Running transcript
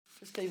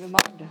Stephen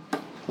Magda.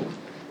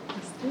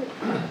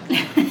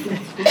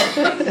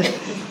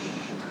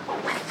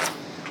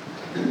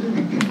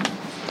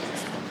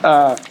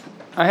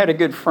 I had a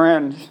good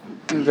friend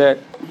that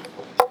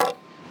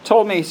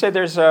told me, he said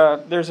there's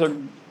a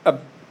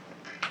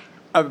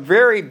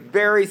very,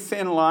 very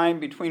thin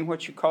line between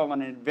what you call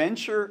an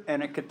adventure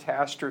and a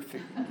catastrophe.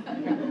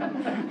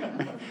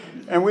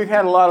 And we've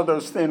had a lot of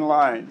those thin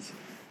lines.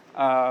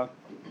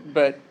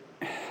 But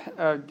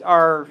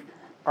our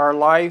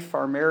life,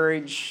 our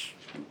marriage,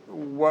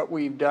 what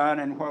we've done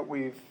and what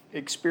we've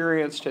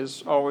experienced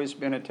has always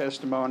been a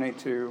testimony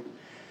to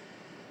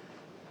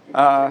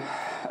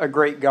a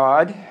great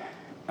God.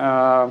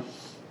 I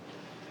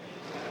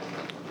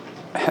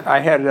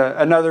had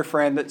another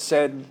friend that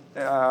said,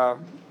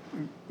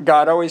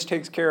 God always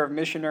takes care of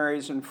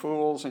missionaries and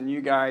fools, and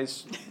you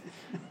guys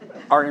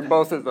are in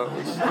both of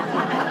those.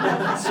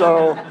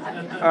 So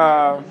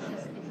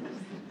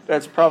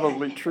that's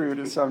probably true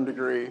to some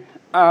degree.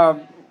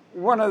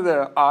 One of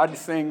the odd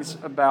things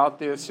about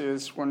this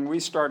is when I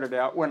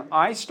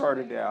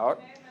started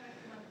out,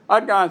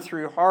 I'd gone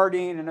through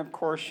Harding, and of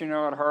course, at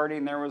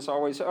Harding there was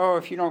always,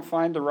 if you don't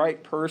find the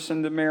right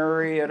person to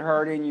marry at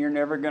Harding, you're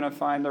never going to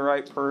find the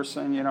right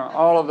person,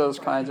 all of those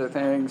kinds of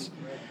things.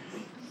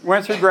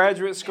 Went through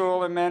graduate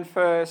school in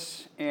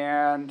Memphis,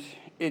 and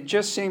it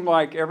just seemed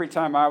like every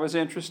time I was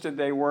interested,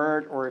 they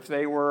weren't, or if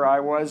they were, I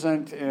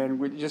wasn't,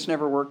 and it just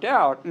never worked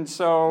out. And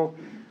so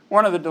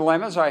one of the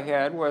dilemmas I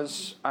had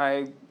was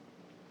I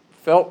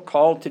felt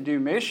called to do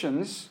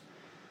missions,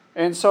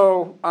 and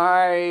so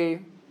I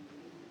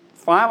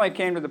finally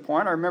came to the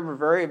point, I remember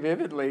very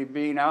vividly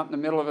being out in the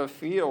middle of a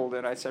field,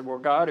 and I said, well,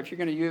 God, if you're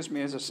going to use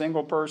me as a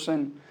single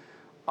person,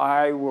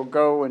 I will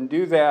go and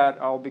do that.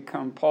 I'll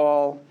become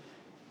Paul.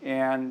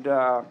 And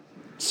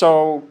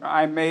so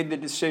I made the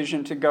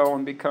decision to go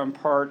and become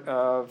part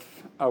of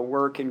a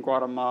work in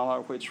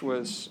Guatemala, which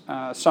was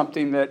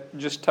something that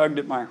just tugged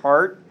at my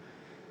heart.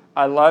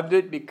 I loved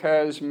it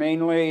because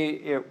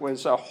mainly it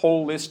was a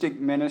holistic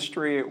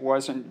ministry. It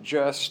wasn't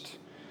just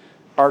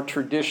our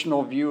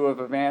traditional view of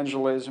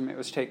evangelism. It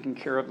was taking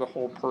care of the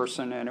whole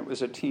person, and it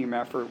was a team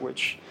effort,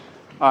 which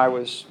I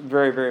was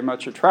very, very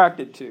much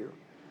attracted to.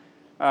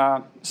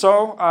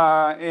 So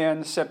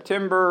in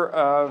September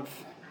of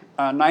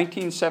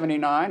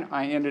 1979,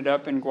 I ended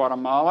up in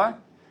Guatemala.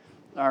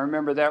 I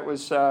remember that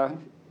was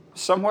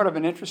somewhat of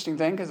an interesting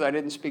thing because I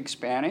didn't speak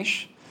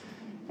Spanish.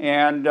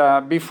 And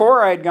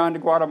before I had gone to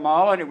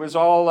Guatemala, it was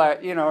all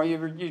that,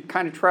 you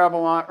kind of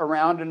travel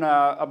around in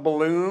a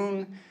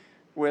balloon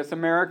with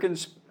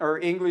Americans or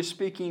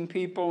English-speaking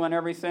people and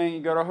everything.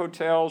 You go to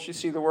hotels, you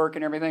see the work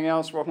and everything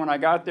else. Well, when I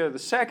got there the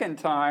second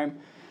time,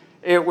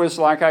 it was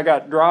like I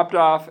got dropped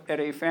off at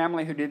a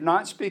family who did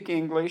not speak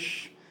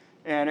English.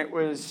 And it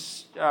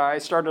was, I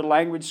started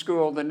language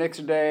school the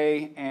next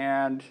day,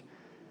 and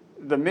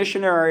the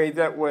missionary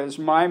that was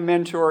my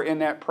mentor in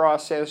that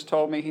process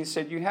told me, he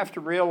said, you have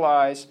to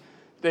realize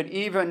that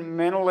even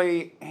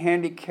mentally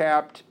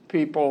handicapped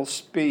people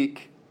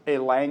speak a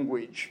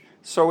language.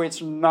 So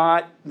it's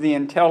not the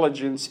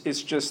intelligence,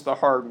 it's just the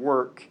hard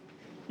work.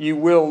 You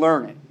will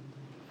learn it.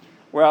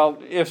 Well,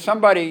 if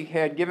somebody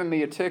had given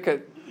me a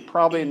ticket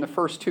probably in the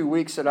first 2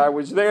 weeks that I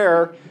was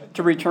there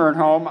to return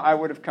home, I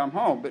would have come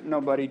home, but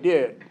nobody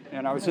did.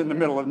 And I was in the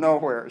middle of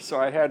nowhere, so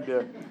I had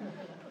to.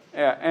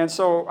 And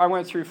so I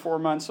went through 4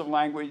 months of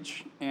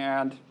language,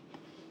 and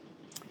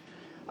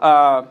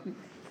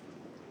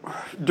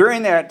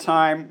during that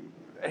time,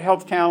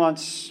 Health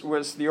Talents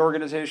was the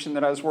organization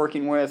that I was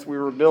working with. We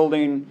were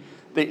building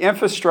the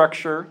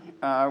infrastructure.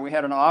 We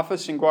had an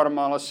office in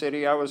Guatemala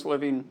City. I was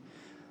living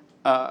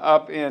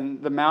up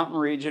in the mountain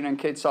region in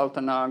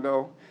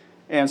Quetzaltenango.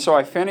 And so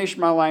I finished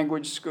my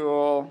language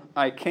school.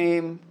 I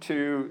came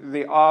to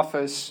the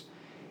office,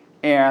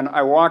 and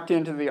I walked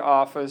into the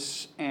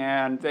office,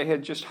 and they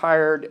had just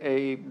hired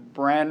a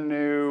brand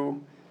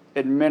new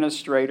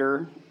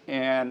administrator,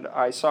 and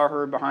I saw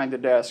her behind the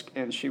desk,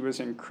 and she was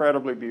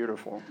incredibly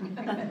beautiful.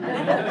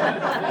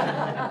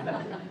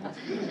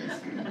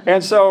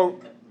 And so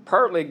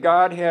partly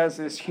God has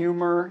this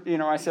humor.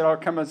 I said, I'll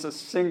come as a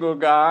single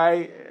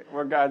guy.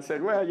 Well, God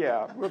said, well,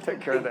 yeah, we'll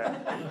take care of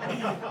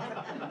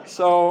that.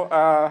 So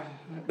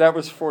that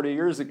was 40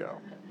 years ago.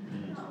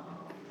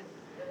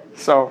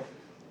 So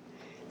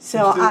She's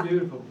still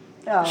beautiful.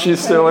 She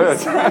still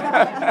is.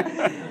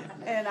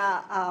 And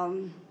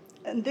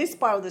in this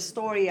part of the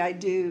story, I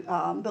do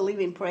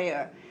believe in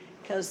prayer.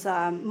 Because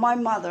my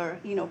mother,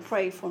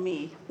 prayed for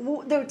me.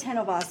 There were 10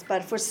 of us,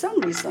 but for some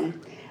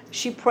reason,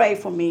 she prayed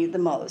for me the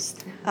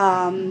most.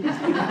 Yeah.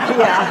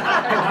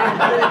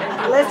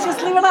 Let's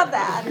just leave it at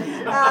that.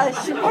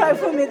 She prayed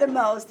for me the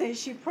most, and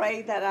she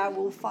prayed that I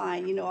will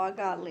find, a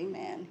godly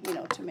man,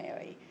 to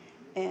marry.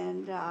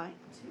 And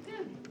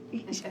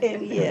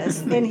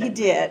yes, and he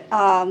did.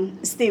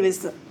 Steve is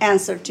the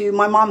answer to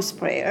my mom's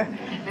prayer,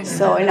 and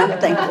I'm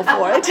thankful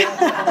for it.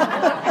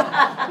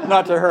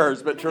 Not to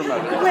hers, but to her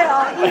mother.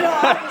 Well,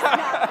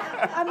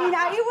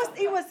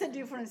 it was a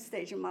different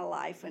stage in my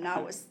life, and I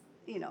was,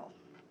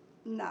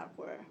 not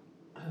where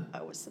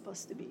I was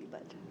supposed to be,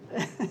 but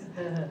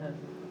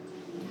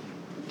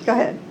go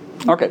ahead.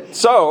 Okay,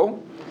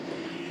 so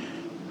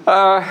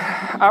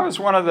I was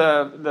one of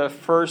the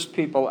first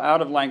people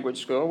out of language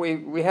school.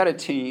 We had a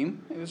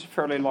team. It was a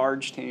fairly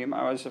large team.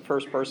 I was the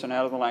first person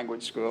out of the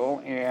language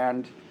school,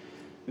 and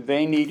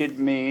they needed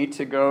me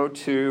to go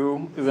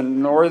to the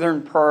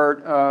northern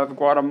part of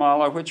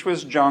Guatemala, which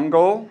was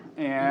jungle,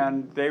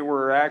 and they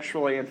were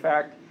actually, in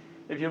fact,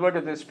 if you look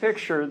at this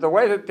picture, the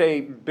way that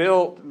they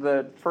built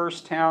the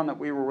first town that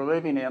we were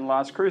living in,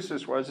 Las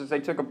Cruces, is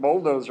they took a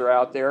bulldozer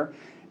out there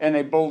and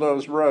they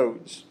bulldozed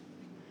roads.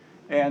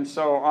 And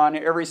so on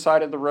every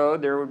side of the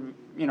road, there would,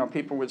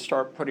 people would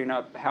start putting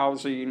up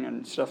housing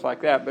and stuff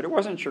like that, but it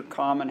wasn't your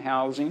common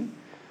housing.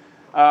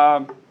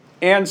 And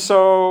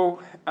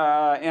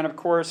of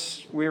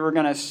course, we were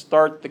going to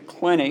start the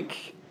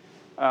clinic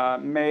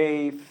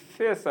May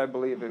 5th, I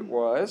believe it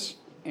was.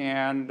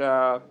 And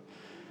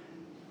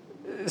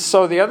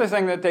so the other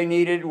thing that they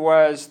needed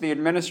was the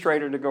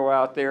administrator to go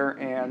out there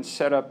and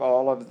set up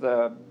all of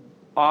the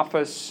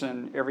office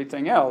and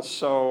everything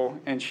else.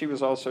 And she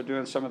was also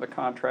doing some of the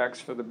contracts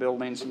for the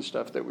buildings and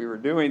stuff that we were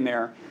doing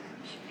there.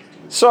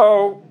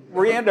 So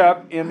we end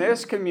up in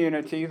this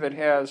community that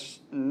has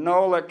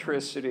no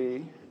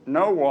electricity,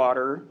 no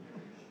water.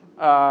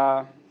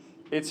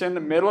 It's in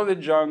the middle of the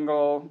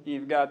jungle.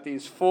 You've got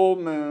these full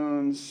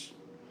moons,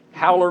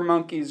 howler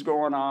monkeys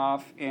going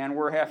off, and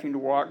we're having to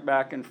walk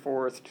back and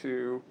forth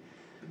to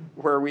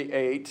where we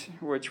ate,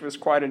 which was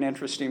quite an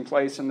interesting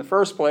place in the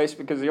first place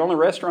because the only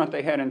restaurant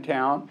they had in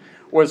town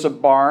was a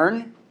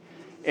barn,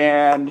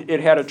 and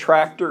it had a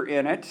tractor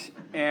in it,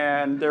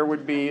 and there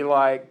would be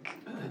like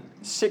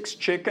 6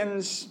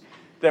 chickens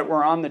that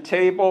were on the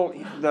table.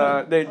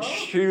 They'd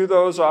shoo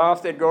those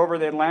off, they'd go over,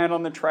 they'd land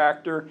on the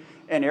tractor,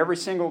 and every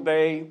single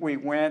day we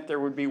went, there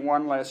would be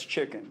one less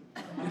chicken.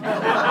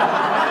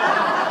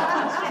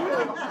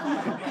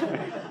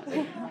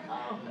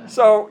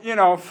 So,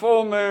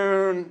 full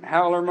moon,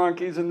 howler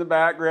monkeys in the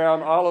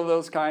background, all of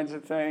those kinds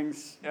of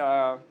things.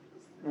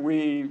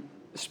 We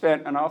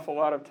spent an awful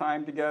lot of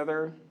time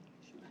together,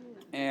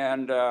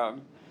 and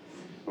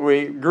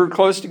we grew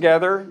close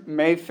together.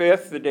 May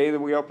 5th, the day that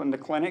we opened the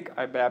clinic,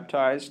 I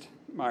baptized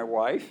my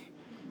wife,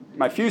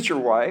 my future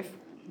wife,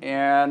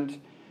 and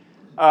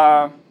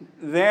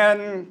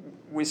then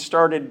we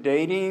started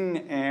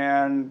dating,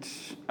 and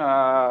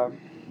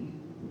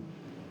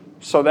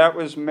so that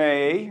was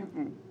May.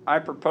 I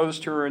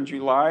proposed to her in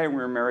July, and we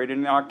were married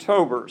in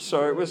October.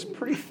 So it was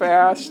pretty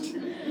fast,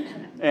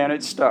 and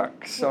it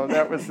stuck. So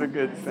that was the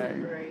good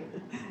thing.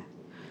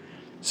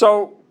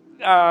 So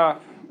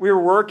we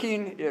were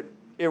working.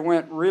 It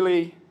went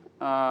really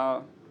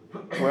well,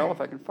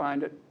 if I can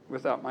find it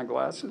without my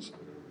glasses.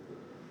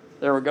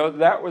 There we go.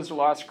 That was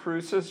Las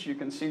Cruces. You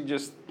can see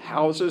just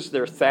houses,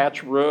 their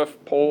thatch roof,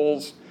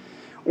 poles.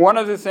 One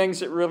of the things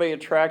that really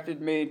attracted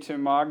me to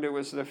Magda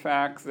was the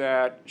fact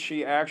that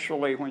she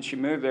actually, when she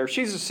moved there,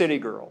 she's a city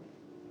girl.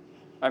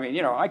 I mean,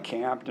 I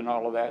camped and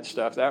all of that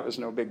stuff. That was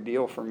no big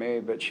deal for me,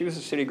 but she was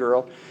a city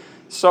girl.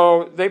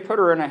 So they put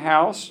her in a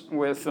house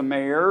with the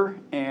mayor,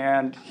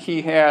 and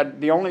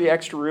the only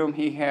extra room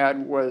he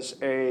had was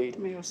The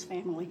mayor's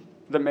family.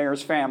 The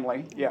mayor's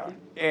family, yeah.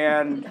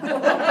 And,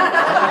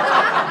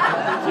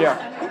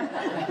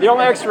 yeah. The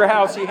only extra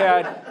house he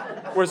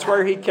had was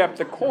where he kept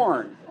the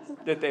corn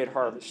that they had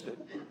harvested.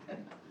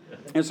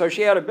 And so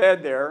she had a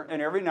bed there,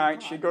 and every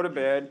night she'd go to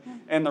bed,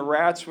 and the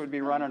rats would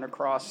be running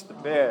across the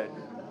bed.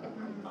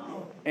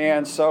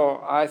 And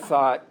so I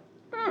thought,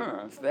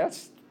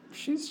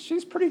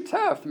 she's pretty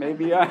tough.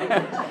 Maybe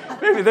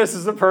this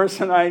is the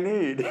person I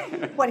need.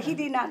 What he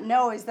did not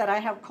know is that I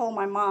have called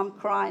my mom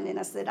crying, and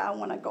I said, I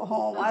want to go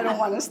home. I don't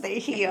want to stay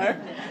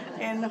here.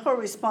 And her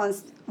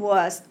response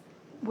was,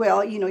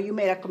 well, you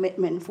made a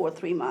commitment for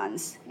 3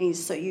 months, and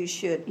so you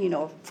should,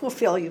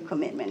 fulfill your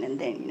commitment and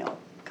then,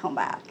 come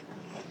back.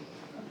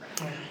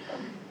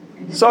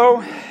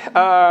 So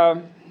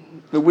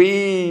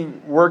we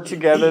worked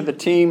together. The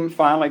team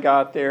finally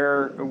got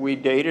there. We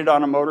dated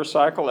on a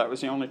motorcycle. That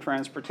was the only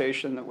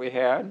transportation that we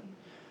had,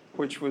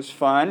 which was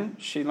fun.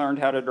 She learned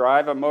how to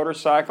drive a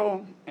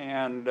motorcycle,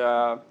 and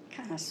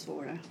Kind of,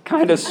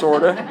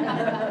 sort of.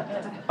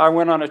 I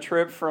went on a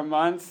trip for a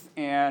month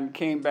and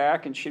came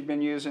back, and she'd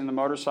been using the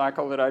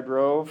motorcycle that I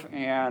drove,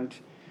 and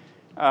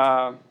we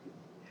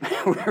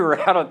were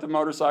out at the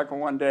motorcycle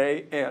one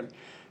day, and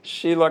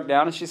she looked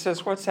down and she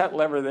says, "What's that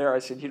lever there?" I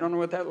said, "You don't know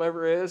what that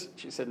lever is?"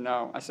 She said,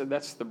 "No." I said,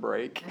 "That's the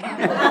brake."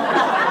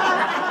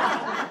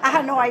 I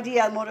had no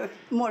idea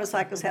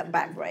motorcycles had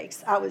back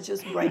brakes. I was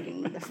just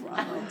braking with the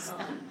front ones.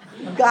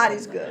 God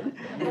is good.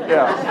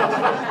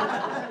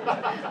 Yeah.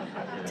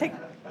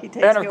 He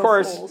takes And of your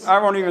course, fools. I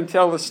won't even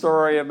tell the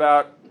story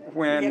about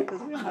when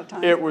 'cause we don't have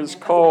time. it was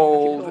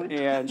cold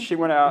and she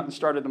went out and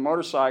started the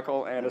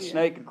motorcycle, and a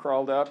snake had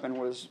crawled up and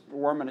was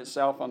warming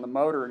itself on the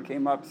motor and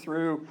came up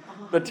through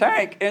the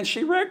tank, and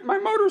she wrecked my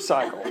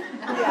motorcycle.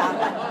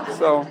 Yeah.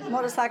 So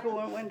Motorcycle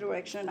went one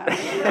direction.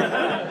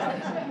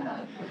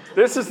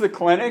 this is the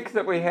clinic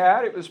that we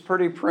had. It was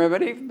pretty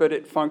primitive, but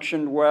it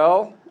functioned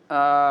well.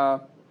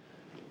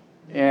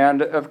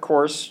 And of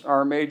course,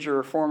 our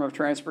major form of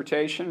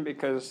transportation,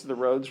 because the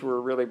roads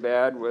were really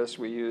bad, was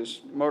we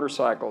used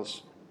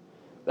motorcycles.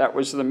 That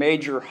was the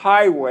major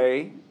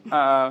highway.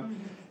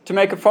 To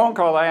make a phone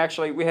call,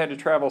 we had to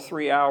travel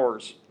 3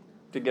 hours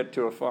to get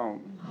to a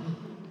phone.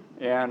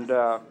 And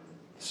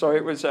so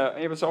it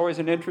was always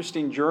an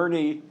interesting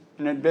journey,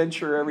 an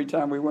adventure every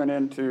time we went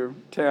into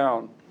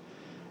town.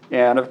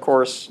 And of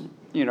course,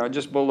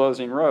 just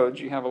bulldozing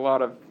roads, you have a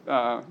lot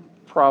of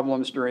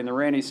problems during the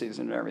rainy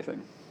season and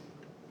everything.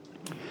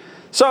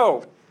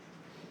 So,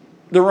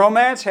 the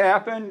romance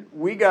happened,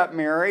 we got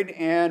married,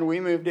 and we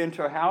moved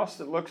into a house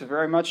that looks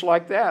very much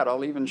like that.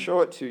 I'll even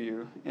show it to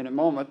you in a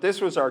moment. This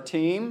was our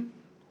team.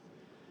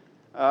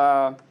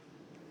 That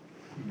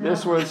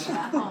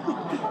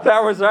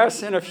was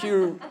us in a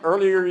few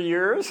earlier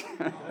years.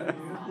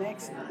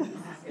 Next.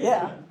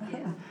 Yeah.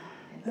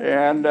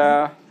 And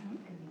I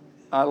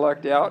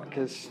lucked out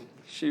because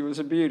she was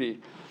a beauty.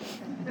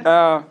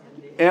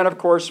 And of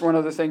course, one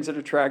of the things that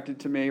attracted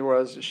to me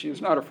was she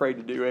was not afraid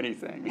to do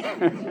anything.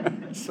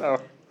 So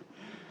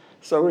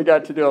we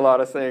got to do a lot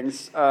of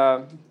things.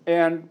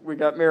 And we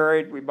got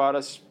married. We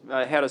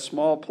had a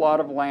small plot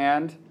of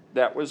land.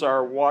 That was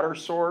our water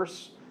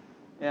source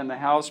and the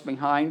house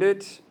behind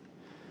it.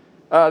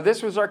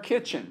 This was our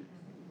kitchen.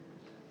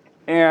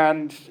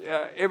 And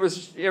it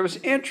was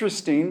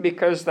interesting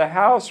because the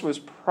house was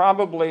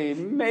probably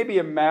maybe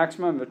a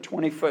maximum of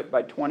 20 foot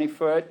by 20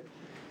 foot.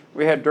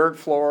 We had dirt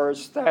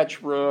floors,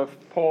 thatch roof,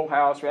 pole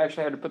house. We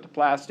actually had to put the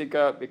plastic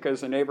up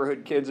because the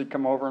neighborhood kids would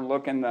come over and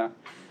look in the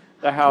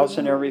house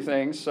and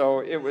everything.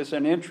 So it was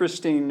an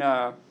interesting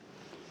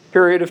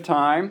period of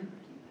time.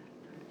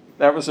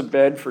 That was a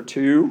bed for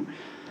two.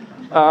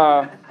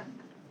 One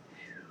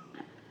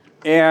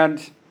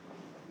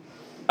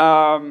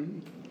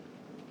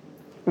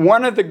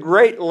of the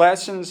great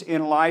lessons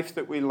in life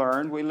that we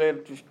learned, we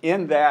lived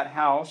in that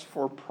house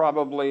for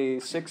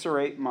probably 6 or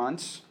 8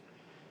 months.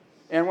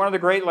 And one of the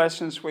great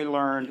lessons we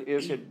learned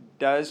is it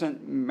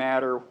doesn't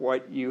matter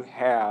what you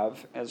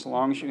have as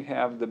long as you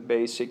have the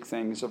basic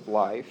things of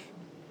life.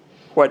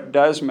 What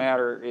does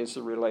matter is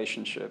the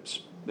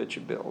relationships that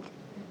you build.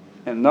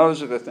 And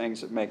those are the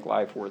things that make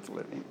life worth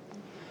living.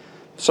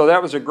 So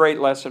that was a great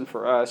lesson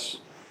for us.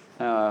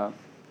 And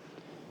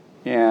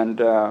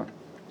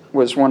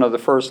was one of the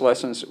first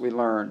lessons that we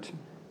learned.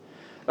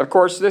 Of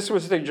course, this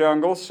was the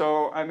jungle,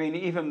 so,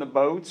 even the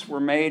boats were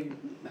made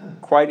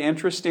quite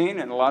interesting,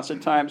 and lots of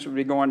times we'd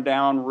be going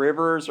down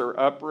rivers or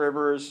up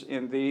rivers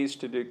in these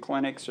to do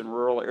clinics in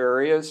rural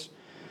areas,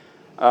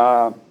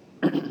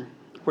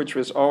 which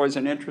was always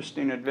an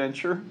interesting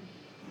adventure.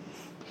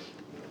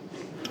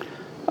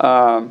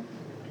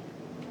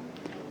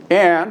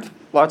 And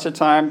lots of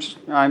times,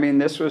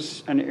 this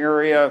was an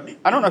area,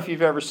 I don't know if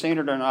you've ever seen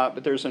it or not,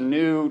 but there's a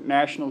new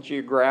National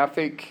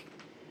Geographic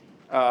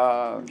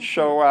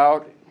show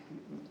out.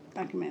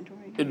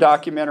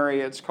 Documentary.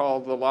 It's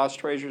called The Lost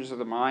Treasures of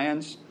the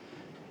Mayans.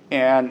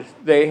 And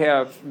they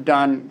have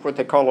done what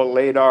they call a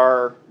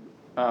LADAR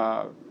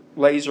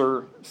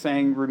laser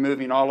thing,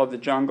 removing all of the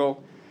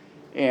jungle.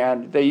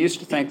 And they used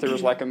to think there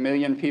was like 1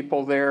 million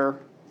people there.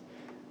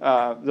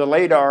 The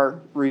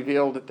LADAR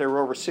revealed that there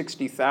were over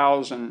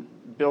 60,000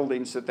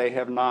 buildings that they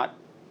have not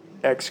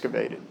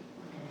excavated.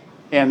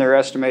 And they're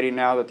estimating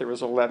now that there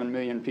was 11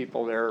 million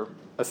people there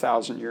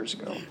 1,000 years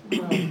ago.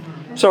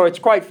 So it's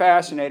quite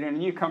fascinating,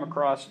 and you come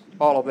across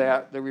all of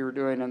that we were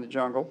doing in the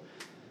jungle.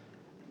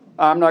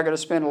 I'm not going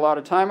to spend a lot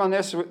of time on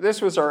this. This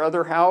was our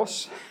other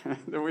house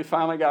that we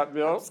finally got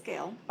built.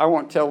 Scale. I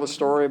won't tell the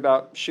story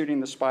about shooting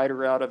the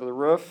spider out of the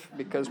roof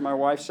because my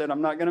wife said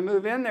I'm not going to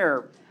move in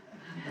there.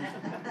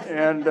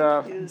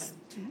 And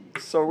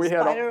so we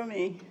had Spider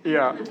me.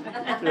 Yeah,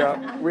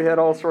 we had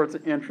all sorts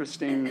of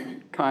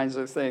interesting kinds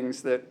of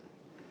things that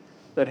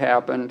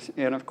happened,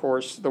 and of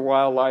course the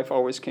wildlife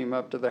always came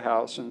up to the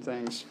house and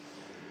things.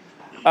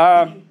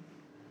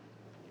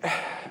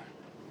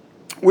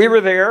 We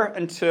were there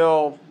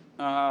until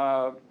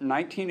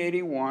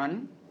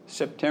 1981,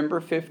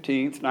 September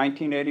 15th,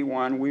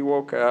 1981. We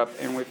woke up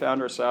and we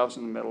found ourselves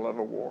in the middle of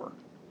a war.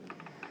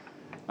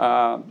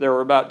 There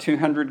were about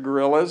 200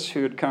 guerrillas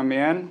who had come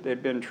in.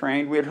 They'd been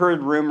trained. We had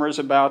heard rumors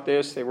about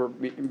this. They were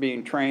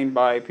being trained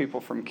by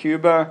people from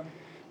Cuba.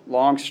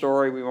 Long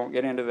story, we won't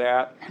get into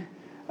that.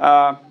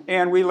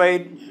 And we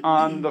laid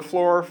on the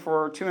floor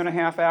for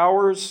 2.5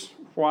 hours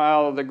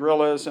while the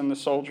guerrillas and the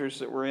soldiers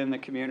that were in the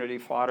community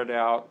fought it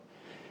out.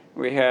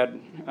 We had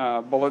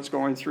bullets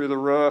going through the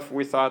roof.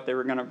 We thought they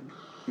were going to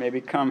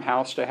maybe come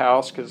house to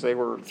house because they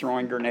were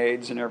throwing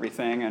grenades and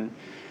everything.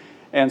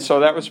 And so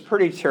that was a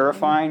pretty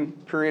terrifying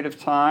period of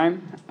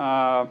time.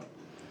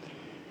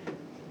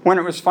 When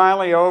it was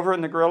finally over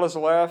and the guerrillas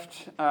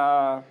left,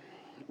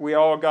 we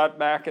all got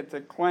back at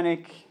the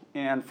clinic,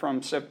 and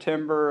from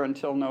September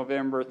until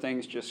November,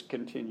 things just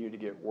continued to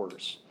get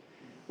worse.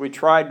 We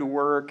tried to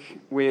work.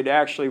 We had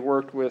actually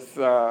worked with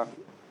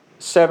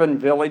 7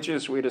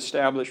 villages we'd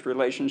established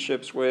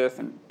relationships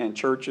with, and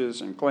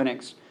churches and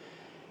clinics.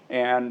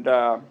 And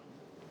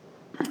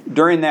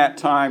During that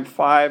time,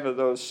 5 of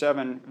those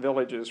 7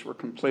 villages were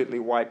completely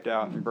wiped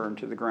out and burned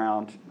to the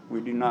ground. We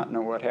do not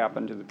know what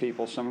happened to the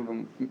people. Some of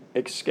them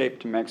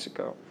escaped to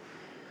Mexico.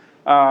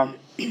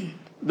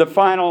 The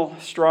final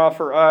straw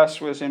for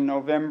us was in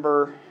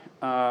November.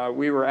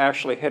 We were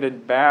actually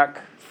headed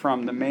back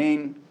from the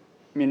main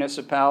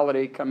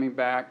municipality, coming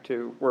back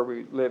to where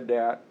we lived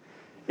at,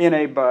 in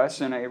a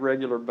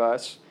regular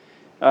bus.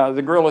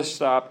 The guerrillas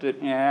stopped it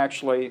and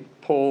actually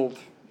pulled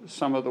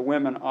some of the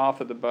women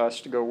off of the bus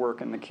to go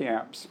work in the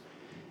camps.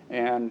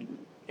 And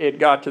it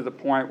got to the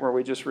point where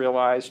we just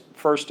realized,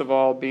 first of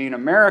all, being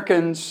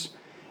Americans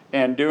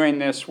and doing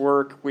this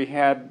work, we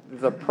had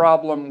the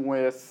problem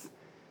with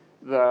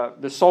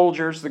the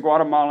soldiers, the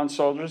Guatemalan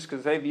soldiers,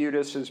 because they viewed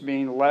us as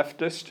being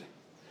leftist.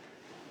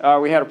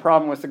 We had a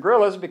problem with the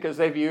guerrillas because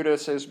they viewed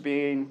us as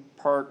being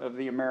part of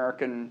the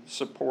American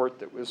support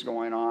that was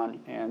going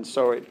on. And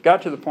so it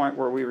got to the point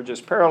where we were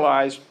just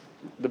paralyzed.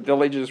 The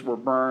villages were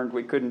burned.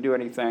 We couldn't do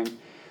anything.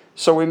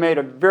 So we made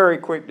a very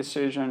quick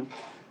decision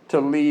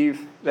to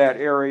leave that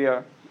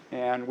area,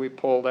 and we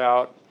pulled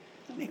out.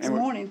 Next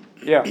morning.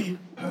 Yeah.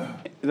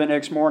 The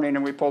next morning,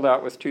 and we pulled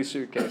out with 2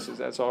 suitcases.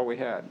 That's all we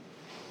had.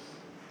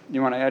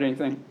 You want to add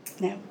anything?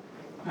 No.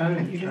 How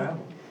did you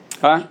travel?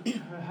 Huh?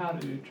 How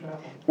did you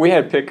travel? We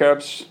had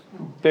pickups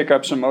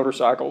and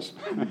motorcycles.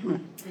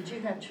 Did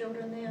you have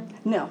children then?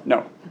 No.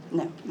 No.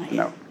 No. Not yet.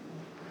 No.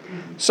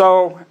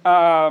 So,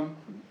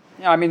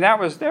 I mean, that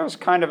was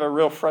kind of a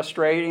real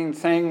frustrating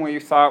thing. We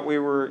thought we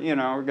were,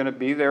 going to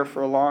be there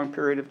for a long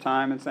period of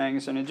time and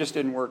things, and it just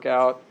didn't work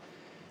out.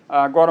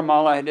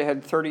 Guatemala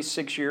had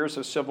 36 years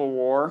of civil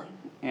war,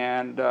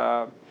 and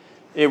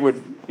it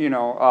would,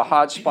 a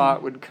hot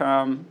spot would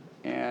come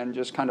and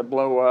just kind of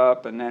blow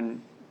up, and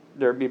then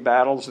there'd be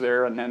battles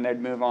there, and then they'd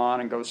move on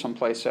and go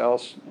someplace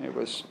else. It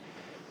was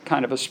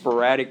kind of a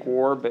sporadic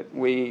war, but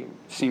we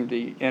seemed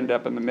to end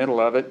up in the middle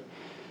of it.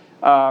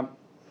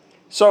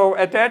 So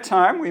at that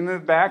time, we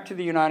moved back to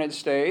the United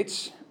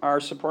States. Our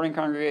supporting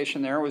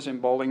congregation there was in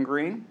Bowling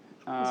Green.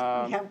 We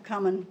have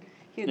common.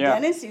 Yeah.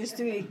 Dennis used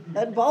to be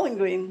at Bowling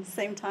Green,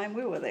 same time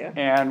we were there.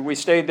 And we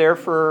stayed there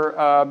for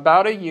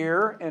about a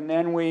year, and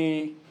then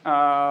we,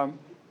 one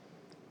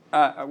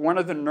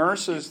of the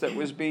nurses that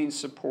was being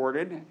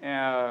supported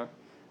to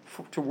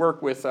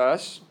work with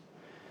us,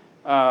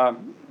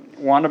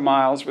 Wanda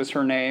Miles was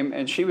her name,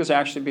 and she was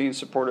actually being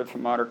supported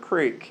from Otter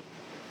Creek.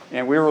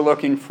 And we were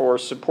looking for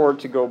support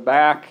to go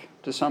back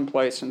to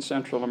someplace in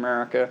Central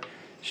America.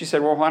 She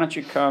said, well, why don't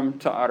you come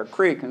to Otter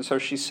Creek? And so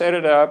she set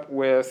it up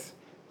with,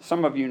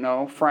 some of you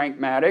know, Frank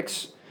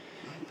Maddox.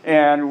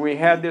 And we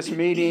had this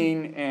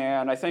meeting,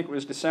 and I think it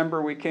was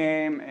December we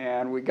came,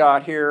 and we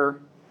got here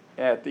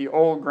at the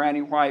old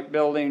Granny White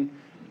building,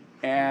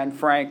 and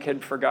Frank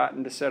had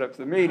forgotten to set up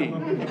the meeting.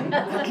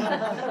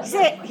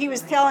 He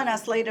was telling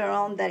us later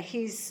on that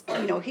he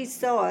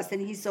saw us,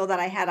 and he saw that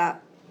I had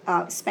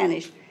a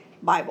Spanish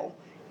Bible.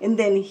 And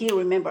then he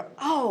remembered,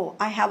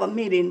 I have a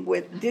meeting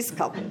with this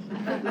couple.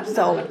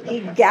 So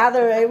he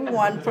gathered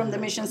everyone from the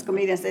missions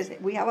committee and says,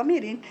 we have a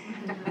meeting.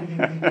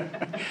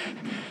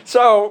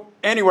 So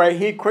anyway,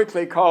 he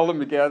quickly called them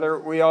together.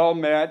 We all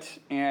met,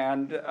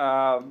 and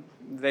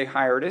they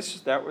hired us.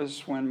 That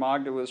was when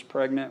Magda was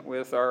pregnant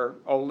with our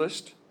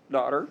oldest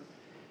daughter.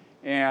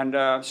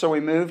 And so we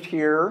moved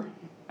here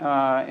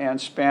and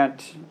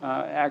spent,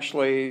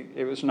 actually,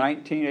 it was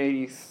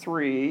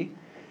 1983.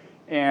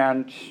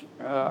 And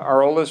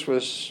our oldest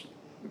was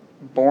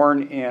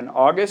born in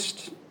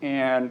August,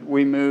 and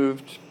we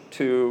moved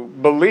to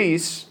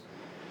Belize,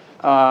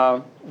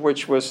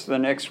 which was the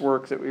next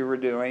work that we were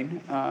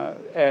doing,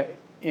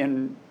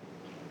 in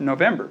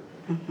November.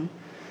 Mm-hmm.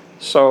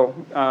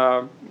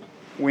 So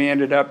we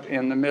ended up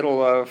in the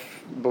middle of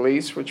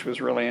Belize, which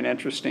was really an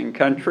interesting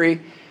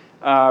country.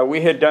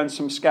 We had done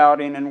some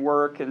scouting and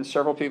work, and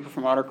several people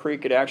from Otter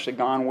Creek had actually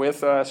gone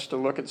with us to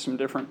look at some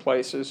different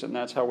places, and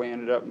that's how we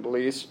ended up in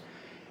Belize.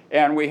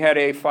 And we had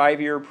a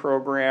 5-year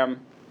program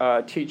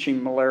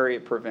teaching malaria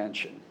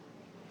prevention.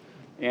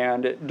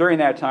 And during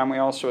that time, we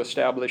also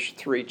established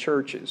 3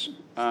 churches.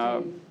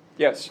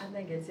 Yes? I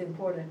think it's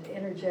important to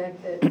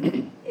interject that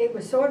it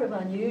was sort of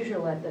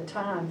unusual at the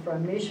time for a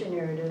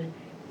missionary to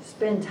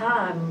spend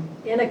time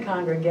in a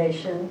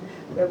congregation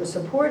that was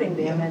supporting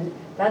them, and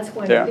that's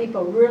when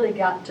people really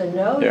got to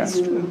know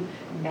you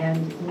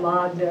and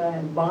Magda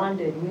and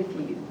bonded with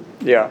you.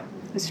 Yeah.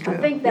 It's true. I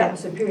think that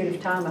was the period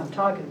of time I'm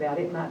talking about.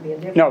 It might be a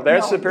different... No,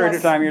 that's the period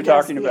of time you're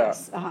talking about.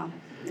 Yes.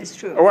 It's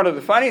true. One of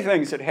the funny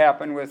things that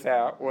happened with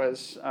that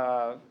was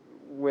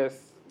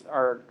with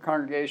our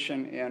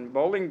congregation in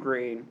Bowling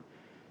Green,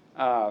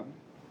 they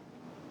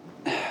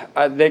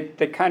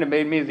kind of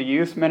made me the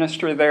youth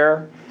minister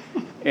there,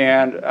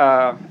 and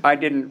I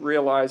didn't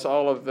realize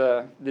all of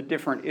the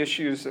different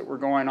issues that were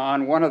going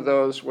on. One of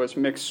those was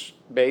mixed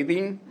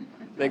bathing,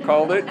 they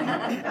called it.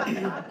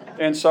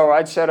 And so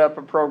I'd set up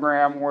a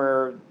program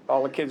where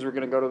all the kids were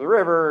going to go to the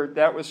river.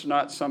 That was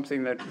not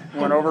something that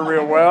went over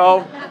real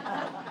well.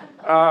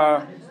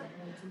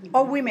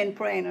 Or women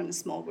praying in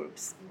small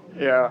groups.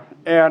 Yeah,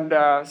 and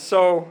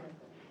so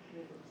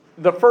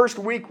the first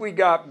week we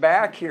got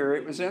back here,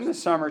 it was in the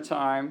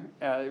summertime.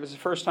 It was the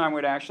first time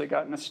we'd actually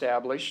gotten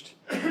established.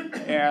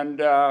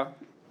 And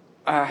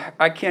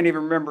I can't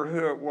even remember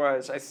who it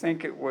was. I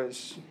think it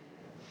was,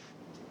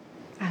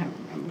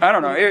 I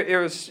don't know.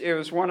 It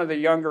was one of the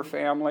younger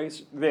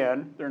families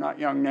then. They're not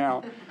young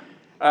now.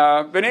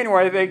 But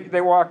anyway,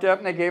 they walked up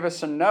and they gave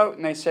us a note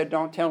and they said,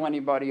 don't tell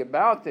anybody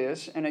about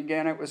this. And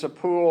again, it was a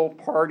pool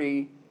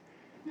party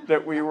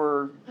that we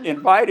were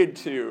invited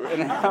to.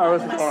 And I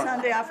was going,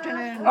 Sunday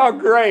afternoon. oh,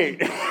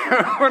 great.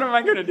 What am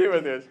I going to do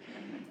with this?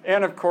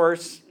 And of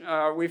course,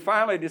 we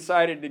finally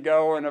decided to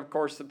go. And of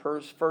course, the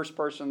first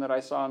person that I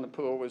saw in the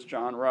pool was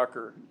John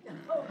Rucker.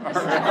 So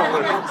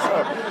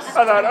I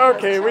thought,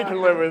 okay, we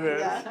can live with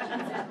this.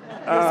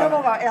 Some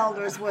of our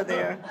elders were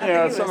there. I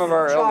Yeah, think it some was of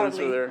our elders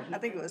Charlie. were there. I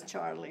think it was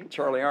Charlie.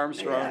 Charlie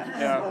Armstrong.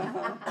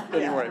 Yeah.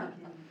 Anyway.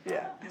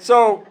 Yeah.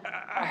 So,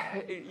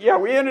 yeah,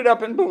 we ended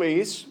up in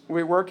Belize.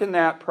 We worked in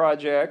that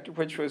project,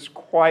 which was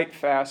quite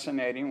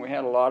fascinating. We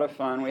had a lot of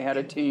fun. We had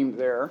a team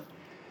there.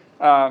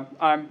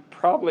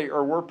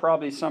 We're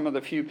probably some of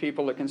the few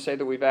people that can say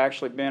that we've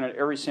actually been at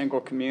every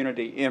single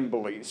community in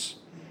Belize,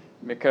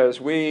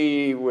 because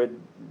we would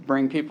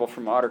bring people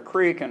from Otter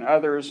Creek and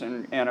others,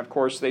 and of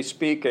course they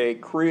speak a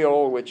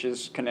Creole, which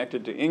is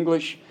connected to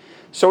English.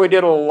 So we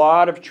did a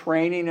lot of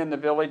training in the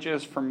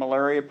villages for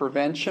malaria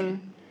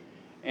prevention,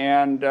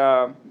 and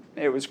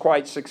it was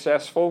quite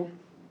successful.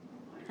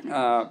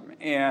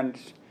 And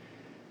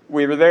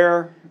we were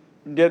there,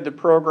 did the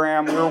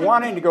program. We were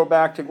wanting to go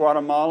back to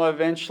Guatemala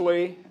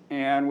eventually,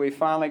 and we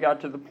finally got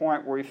to the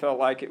point where we felt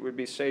like it would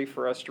be safe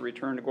for us to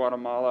return to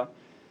Guatemala.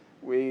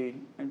 We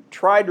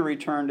tried to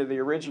return to the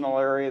original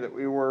area that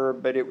we were,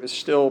 but it was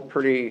still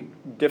pretty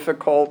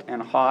difficult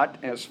and hot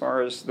as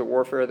far as the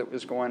warfare that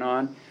was going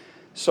on.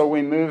 So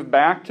we moved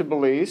back to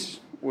Belize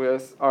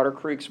with Otter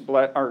Creek's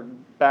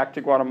back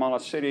to Guatemala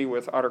City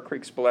with Otter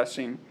Creek's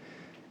blessing,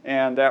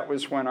 and that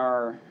was when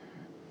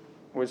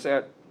was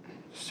that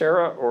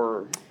Sarah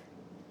or?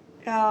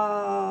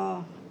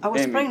 I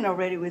was Amy. pregnant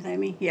already with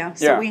Amy. Yeah.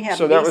 So Yeah. we had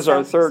So that was our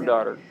Lisa. third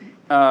daughter.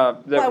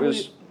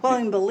 Well,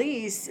 in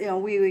Belize,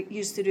 we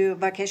used to do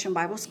vacation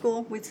Bible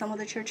school with some of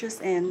the churches,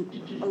 and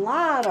a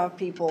lot of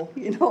people,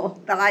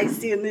 that I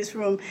see in this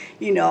room,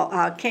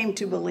 came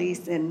to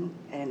Belize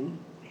and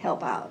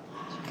help out.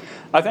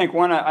 I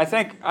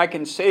think I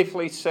can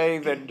safely say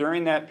that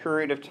during that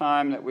period of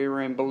time that we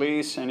were in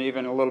Belize, and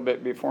even a little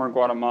bit before in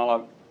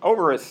Guatemala,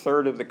 over a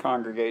third of the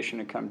congregation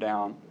had come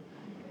down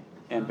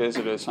and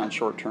visit us on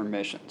short-term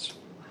missions.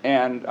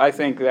 And I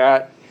think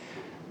that,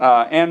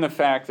 and the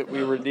fact that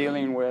we were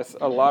dealing with,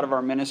 a lot of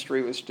our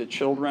ministry was to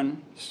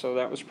children, so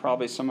that was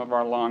probably some of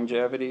our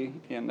longevity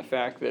in the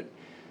fact that,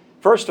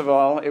 first of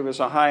all, it was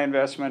a high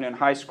investment in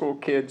high school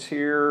kids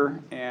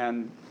here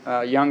and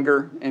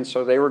younger, and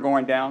so they were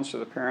going down so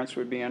the parents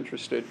would be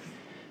interested.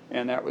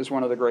 And that was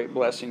one of the great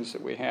blessings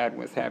that we had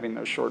with having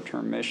those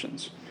short-term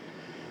missions.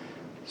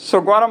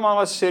 So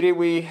Guatemala City,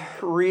 we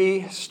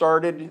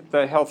restarted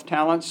the Health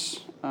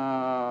Talents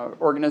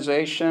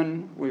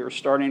organization. We were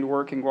starting to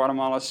work in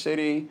Guatemala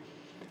City.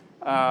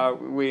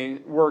 We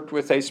worked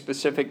with a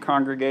specific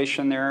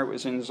congregation there. It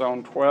was in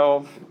Zone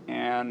 12,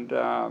 and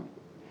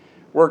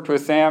worked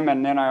with them.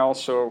 And then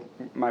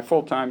my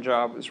full-time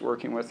job was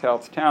working with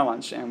Health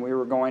Talents, and we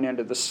were going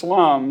into the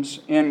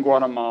slums in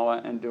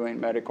Guatemala and doing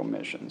medical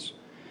missions,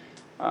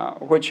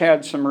 which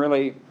had some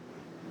really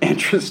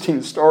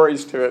interesting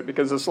stories to it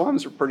because the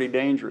slums are pretty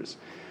dangerous.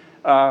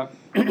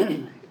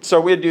 So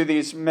we'd do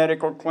these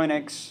medical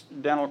clinics,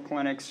 dental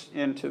clinics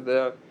into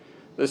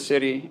the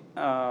city,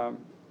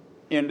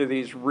 into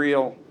these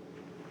real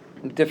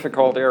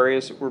difficult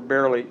areas that were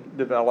barely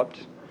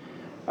developed.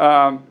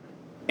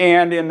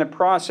 And in the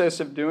process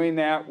of doing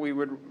that,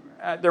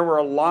 there were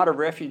a lot of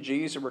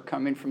refugees that were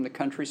coming from the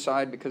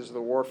countryside because of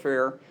the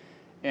warfare,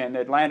 and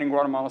they'd land in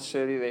Guatemala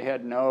City. They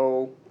had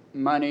no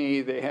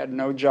money, they had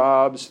no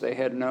jobs, they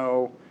had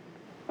no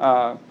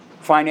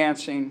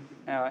financing,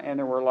 and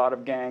there were a lot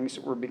of gangs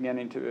that were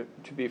beginning to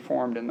be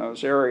formed in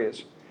those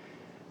areas.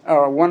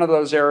 One of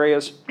those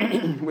areas,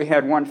 we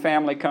had one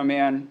family come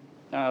in.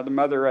 The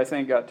mother, I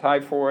think, got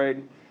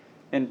typhoid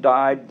and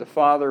died. The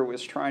father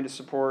was trying to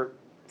support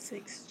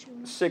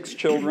 6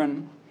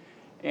 children,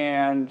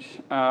 and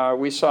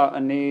we saw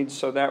a need,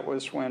 so that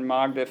was when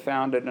Magda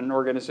founded an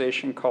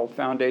organization called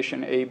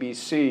Foundation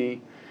ABC,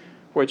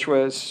 which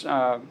was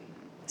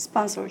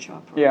Sponsor a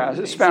child program.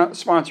 Yeah,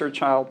 sponsor a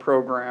child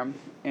program,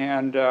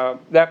 and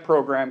that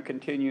program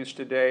continues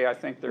today. I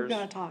think We're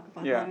going to talk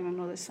about that on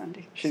another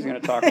Sunday. She's going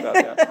to talk about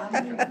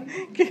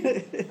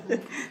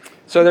that.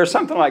 So there's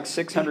something like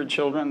 600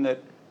 children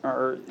that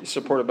are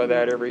supported by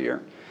that every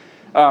year.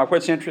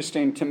 What's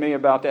interesting to me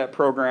about that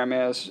program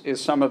is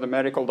some of the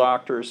medical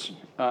doctors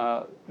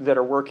that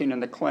are working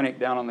in the clinic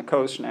down on the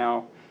coast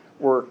now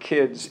were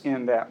kids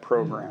in that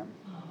program.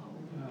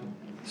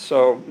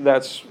 So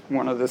that's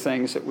one of the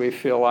things that we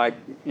feel like,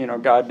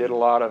 God did a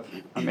lot of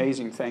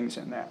amazing things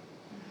in that.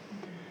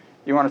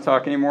 You want to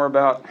talk any more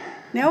about?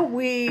 No,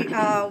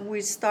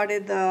 we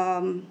started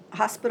the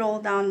hospital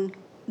down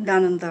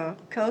down on the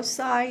coast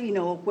side,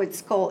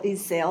 what's called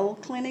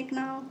Isel Clinic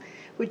now,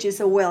 which is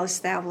a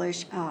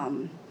well-established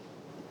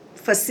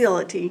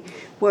facility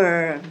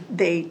where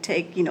they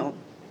take,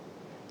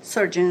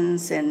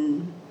 surgeons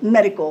and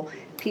medical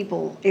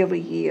people every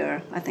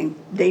year. I think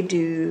they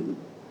do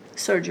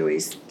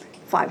surgeries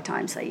 5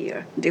 times a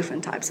year,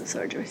 different types of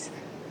surgeries.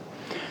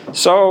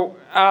 So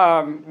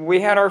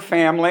we had our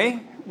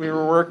family. We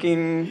were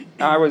working.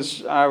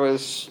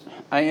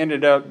 I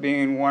ended up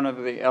being one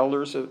of the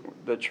elders of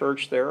the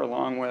church there,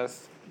 along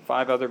with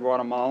 5 other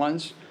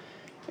Guatemalans,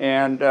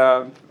 and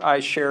I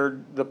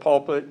shared the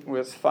pulpit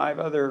with 5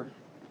 other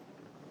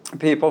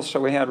people. So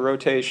we had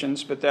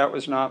rotations, but that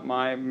was not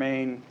my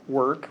main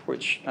work,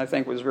 which I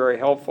think was very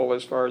helpful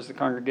as far as the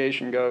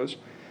congregation goes,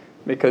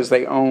 because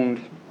they owned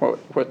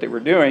what they were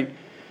doing.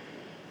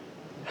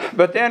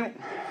 But then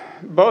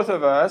both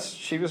of us,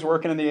 she was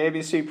working in the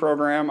ABC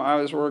program, I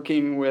was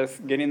working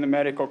with getting the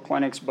medical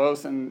clinics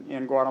both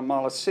in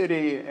Guatemala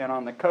City and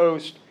on the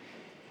coast,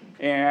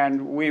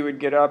 and we would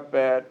get up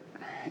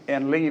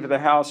and leave the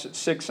house at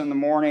 6 in the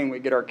morning.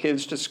 We'd get our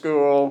kids to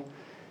school,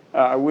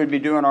 we'd be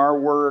doing our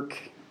work,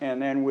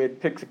 and then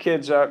we'd pick the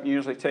kids up and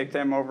usually take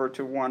them over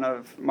to one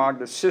of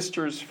Magda's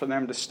sisters for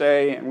them to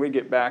stay, and we'd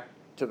get back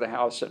to the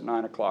house at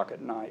 9 o'clock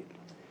at night.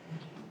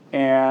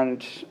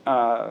 And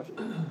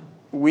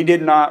we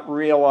did not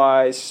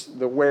realize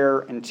the wear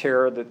and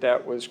tear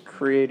that was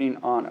creating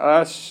on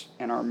us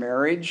and our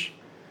marriage.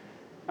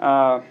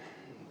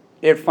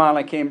 It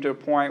finally came to a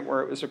point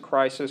where it was a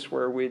crisis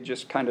where we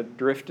just kind of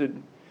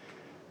drifted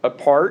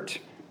apart,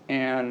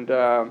 and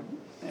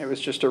it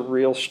was just a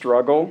real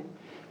struggle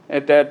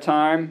at that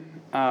time.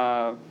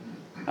 I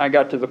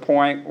got to the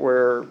point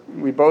where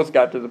we both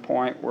got to the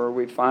point where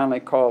we finally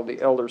called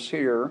the elders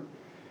here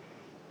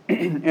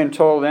and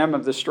told them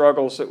of the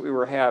struggles that we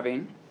were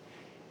having.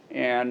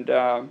 And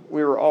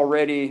we were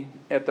already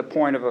at the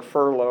point of a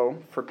furlough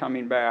for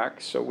coming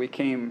back, so we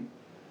came,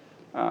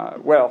 we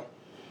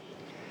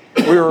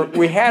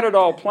had it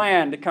all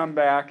planned to come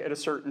back at a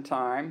certain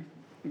time,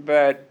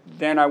 but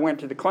then I went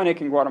to the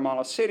clinic in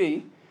Guatemala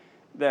City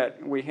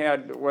that we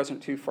had that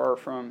wasn't too far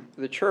from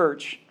the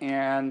church,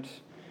 and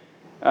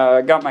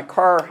got my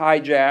car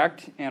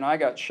hijacked, and I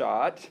got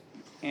shot.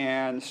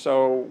 And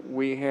so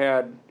we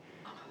had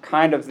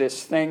kind of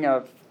this thing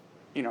of,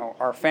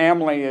 our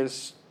family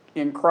is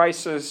in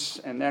crisis,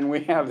 and then we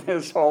have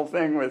this whole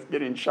thing with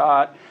getting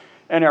shot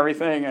and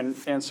everything,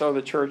 and so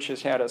the church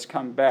has had us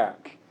come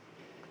back.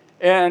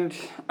 And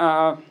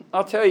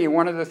I'll tell you,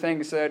 one of the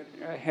things that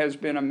has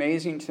been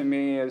amazing to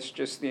me is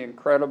just the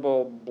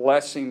incredible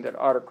blessing that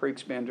Otter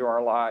Creek's been to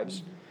our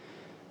lives.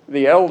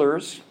 The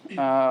elders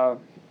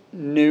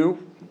knew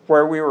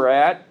where we were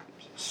at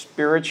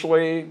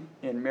spiritually,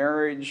 in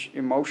marriage,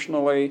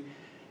 emotionally,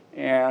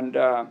 and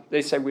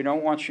they said, we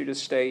don't want you to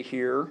stay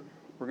here.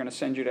 We're going to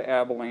send you to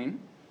Abilene.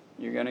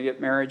 You're going to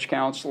get marriage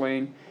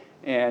counseling,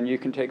 and you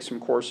can take some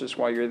courses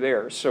while you're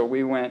there. So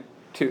we went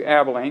to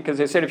Abilene, because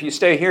they said if you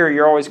stay here,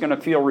 you're always going to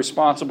feel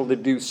responsible to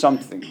do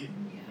something.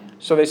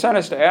 So they sent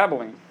us to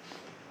Abilene.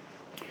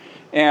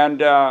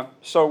 And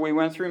so we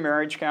went through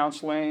marriage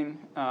counseling.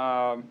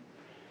 Part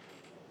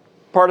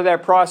of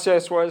that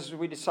process was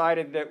we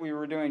decided that we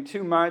were doing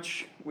too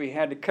much. We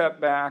had to cut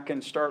back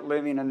and start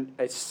living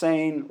a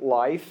sane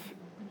life.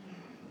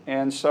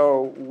 And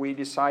so we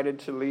decided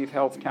to leave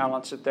Health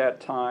Talents at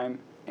that time,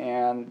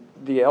 and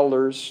the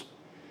elders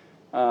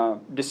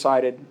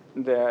decided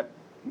that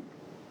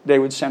they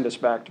would send us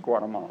back to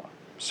Guatemala.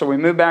 So we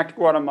moved back to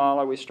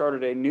Guatemala. We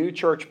started a new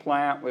church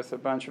plant with a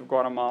bunch of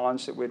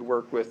Guatemalans that we'd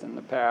worked with in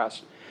the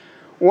past.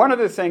 One of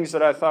the things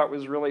that I thought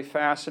was really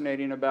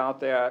fascinating about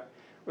that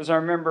was I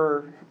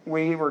remember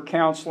we were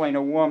counseling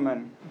a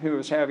woman who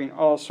was having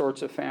all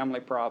sorts of family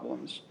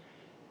problems.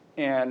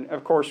 And,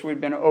 of course,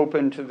 we'd been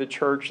open to the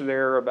church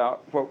there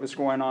about what was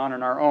going on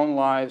in our own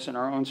lives and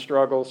our own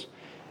struggles.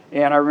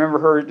 And I remember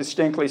her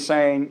distinctly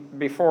saying,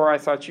 before I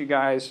thought you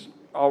guys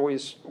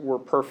always were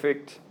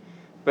perfect,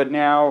 but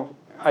now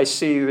I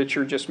see that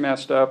you're just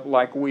messed up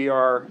like we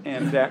are,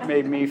 and that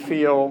made me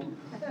feel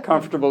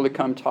comfortable to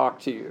come talk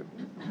to you.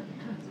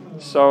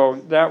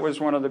 So that was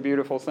one of the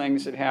beautiful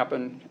things that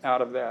happened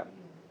out of that.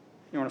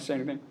 You want to say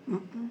anything?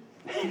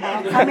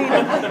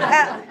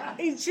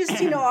 It's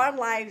just, our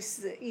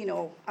lives,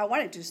 I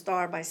wanted to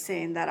start by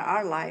saying that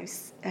our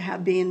lives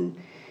have been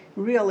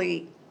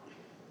really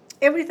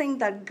everything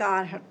that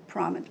God had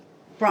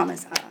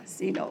promised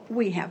us,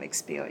 we have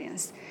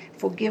experienced.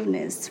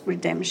 Forgiveness,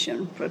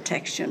 redemption,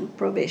 protection,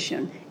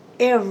 provision.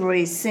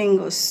 Every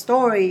single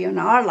story in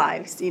our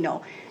lives,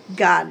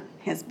 God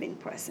has been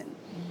present.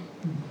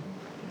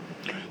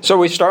 So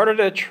we started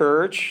a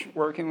church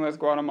working with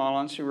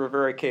Guatemalans who were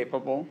very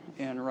capable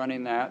in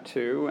running that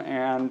too.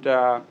 And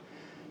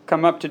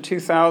come up to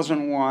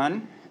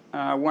 2001,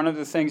 one of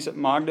the things that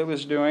Magda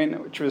was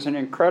doing, which was an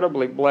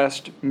incredibly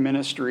blessed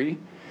ministry,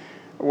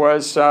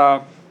 was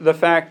the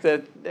fact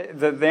that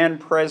the then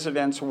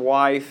president's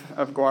wife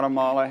of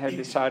Guatemala had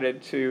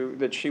decided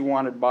that she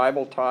wanted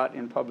Bible taught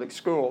in public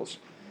schools.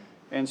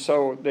 And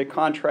so they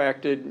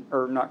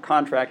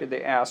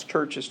they asked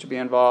churches to be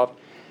involved.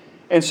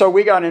 And so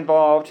we got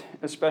involved,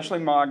 especially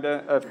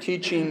Magda, of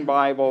teaching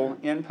Bible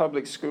in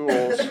public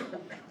schools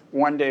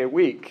 1 day a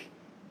week.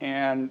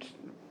 And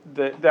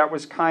that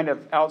was kind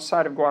of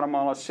outside of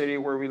Guatemala City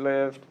where we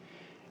lived.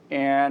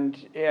 And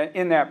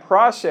in that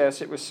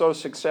process, it was so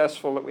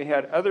successful that we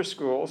had other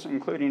schools,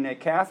 including a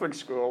Catholic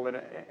school,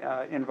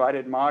 that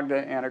invited Magda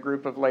and a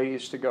group of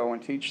ladies to go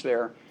and teach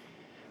there.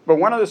 But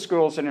one of the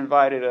schools that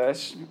invited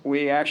us,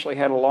 we actually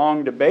had a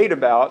long debate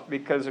about,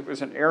 because it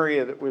was an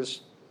area that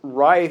was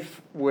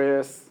rife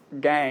with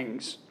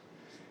gangs.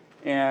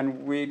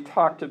 And we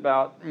talked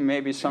about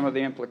maybe some of the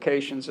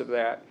implications of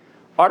that.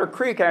 Otter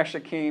Creek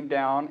actually came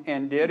down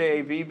and did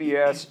a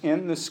VBS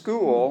in the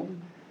school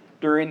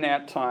during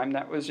that time.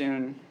 That was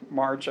in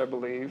March, I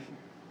believe.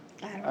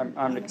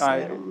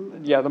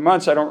 The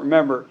months I don't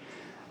remember.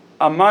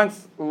 A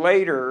month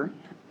later,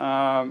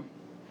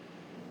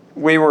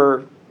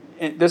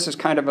 this is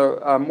kind of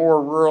a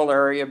more rural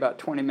area, about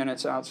 20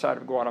 minutes outside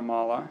of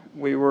Guatemala.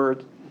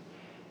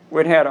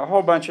 We'd had a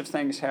whole bunch of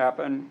things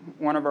happen.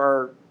 One of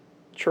our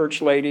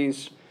church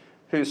ladies,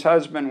 whose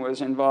husband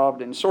was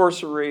involved in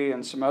sorcery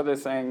and some other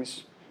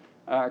things,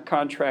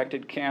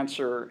 contracted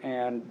cancer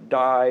and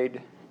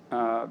died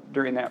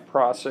during that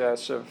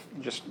process of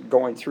just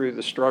going through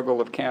the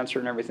struggle of cancer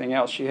and everything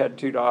else. She had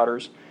 2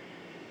 daughters.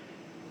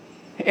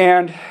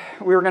 And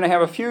we were going to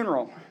have a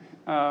funeral.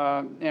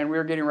 And we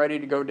were getting ready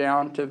to go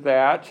down to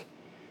that.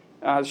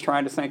 I was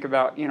trying to think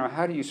about,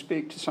 how do you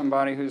speak to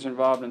somebody who's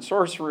involved in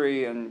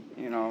sorcery and,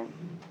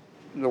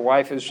 the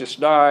wife has just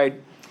died.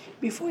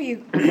 Before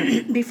you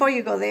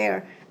go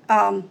there,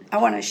 I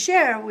want to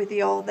share with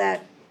you all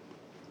that,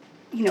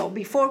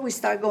 before we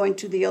start going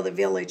to the other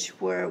village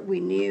where we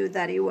knew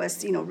that it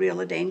was,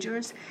 really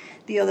dangerous,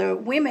 the other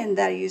women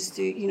that used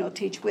to,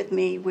 teach with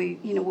me, we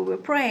were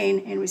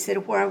praying and we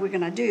said, what are we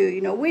going to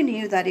do? We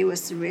knew that it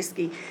was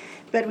risky,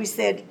 but we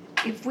said,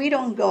 if we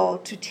don't go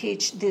to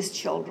teach these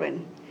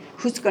children,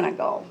 who's going to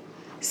go?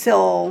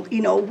 So,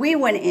 we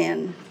went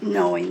in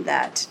knowing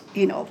that,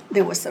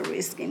 there was a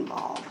risk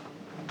involved.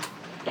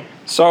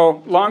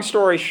 So, long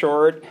story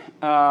short,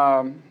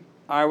 I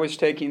was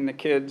taking the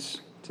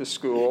kids to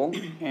school,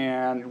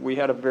 and we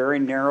had a very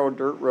narrow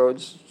dirt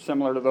roads,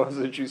 similar to those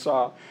that you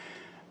saw.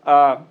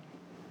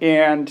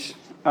 And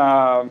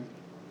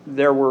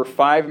there were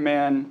 5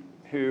 men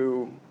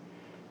who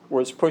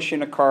was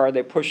pushing a car.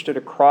 They pushed it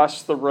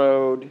across the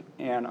road,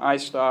 and I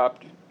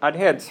stopped. I'd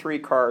had 3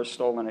 cars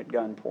stolen at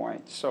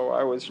gunpoint,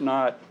 so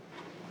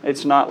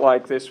it's not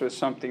like this was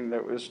something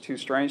that was too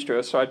strange to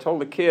us. So I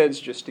told the kids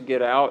just to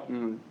get out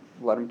and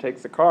let them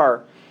take the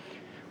car.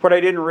 What I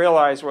didn't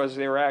realize was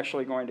they were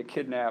actually going to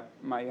kidnap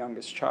my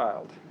youngest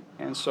child.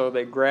 And so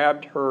they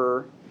grabbed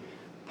her,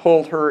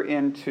 pulled her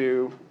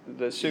into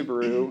the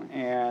Subaru,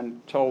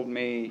 and told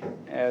me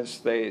as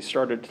they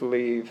started to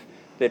leave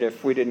that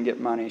if we didn't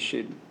get money,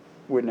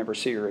 we'd never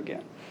see her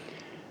again.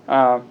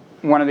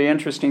 One of the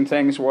interesting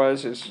things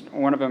is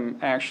one of them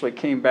actually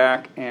came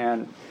back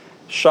and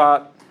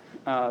shot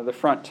the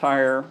front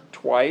tire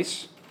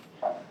twice.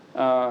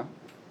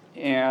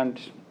 And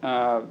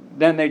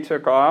then they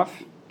took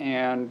off,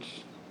 and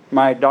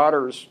my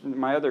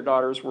other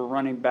daughters were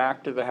running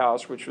back to the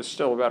house, which was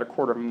still about a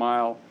quarter of a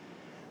mile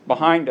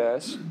behind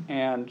us.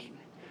 And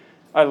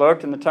I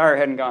looked, and the tire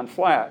hadn't gone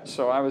flat.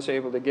 So I was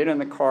able to get in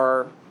the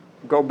car,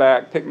 go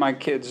back, pick my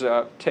kids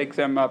up, take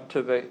them up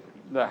to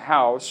the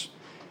house,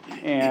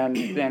 and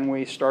then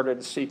we started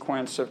a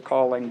sequence of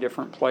calling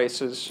different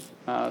places,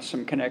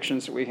 some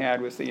connections that we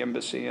had with the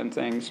embassy and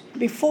things.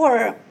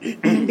 Before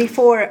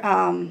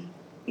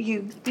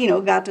you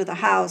got to the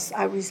house,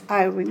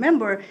 I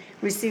remember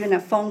receiving a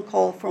phone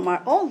call from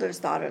our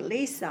oldest daughter,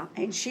 Lisa,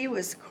 and she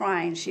was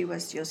crying. She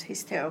was just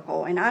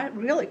hysterical, and I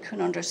really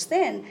couldn't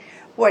understand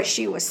what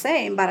she was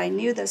saying, but I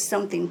knew that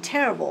something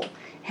terrible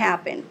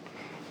happened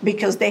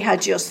because they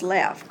had just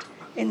left.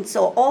 And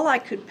so all I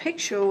could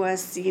picture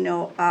was,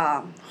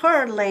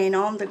 her laying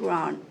on the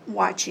ground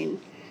watching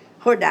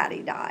her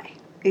daddy die.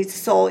 It's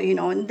so,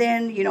 and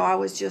then, I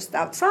was just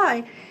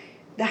outside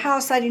the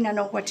house. I didn't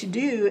know what to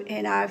do,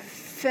 and I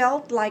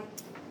felt like,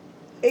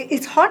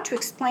 it's hard to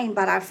explain,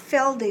 but I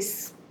felt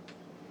this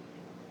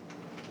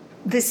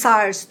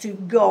desires to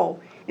go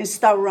and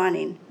start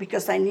running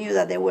because I knew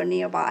that they were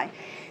nearby.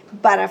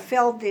 But I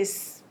felt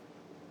this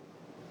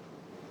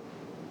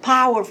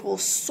powerful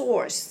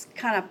source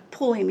kind of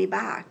pulling me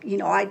back.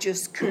 I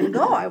just couldn't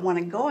go. I want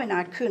to go, and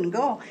I couldn't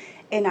go.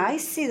 And I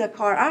see the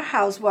car. Our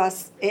house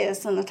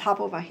is on the top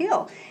of a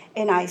hill,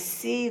 and I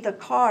see the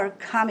car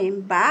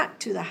coming back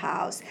to the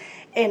house.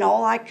 And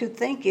all I could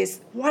think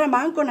is, what am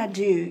I going to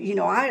do?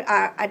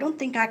 I don't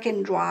think I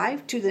can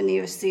drive to the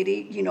nearest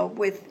city,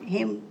 with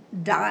him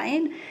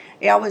dying.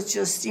 I was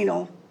just,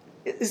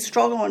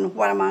 struggling,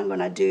 what am I going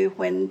to do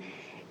when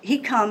he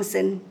comes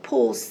and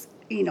pulls,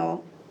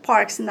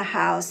 parks in the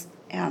house.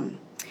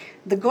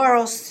 The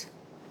girls,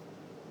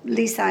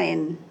 Lisa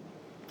and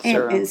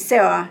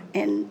Sarah,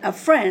 and a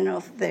friend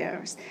of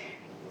theirs,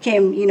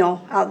 came,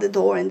 out the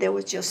door, and they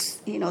were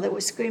just, they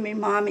were screaming,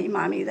 "Mommy,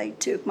 Mommy, they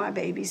took my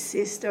baby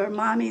sister.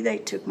 Mommy, they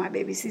took my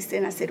baby sister."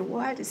 And I said,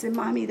 "What?" I said,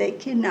 "Mommy, they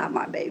kidnapped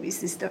my baby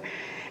sister."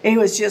 And it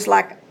was just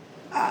like,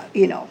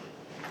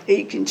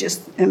 you can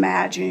just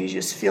imagine, you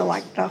just feel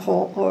like the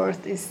whole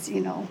earth is,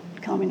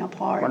 coming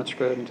apart. Why don't you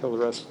go ahead and tell the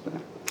rest of the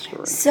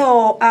story?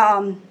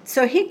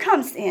 So he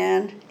comes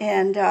in,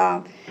 and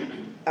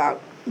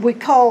we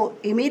call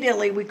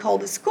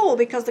the school,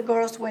 because the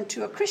girls went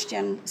to a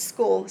Christian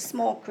school,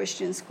 small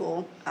Christian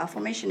school for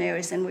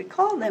missionaries, and we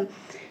called them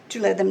to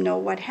let them know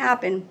what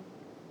happened.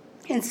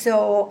 And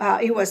so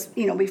it was,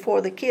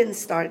 before the kids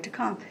started to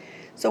come.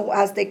 So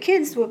as the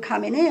kids were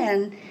coming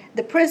in,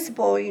 the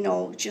principal,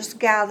 just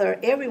gathered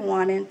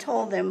everyone and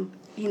told them,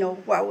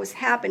 what was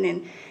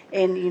happening,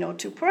 and,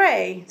 to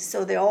pray.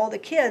 So all the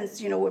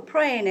kids, were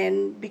praying,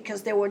 and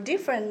because there were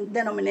different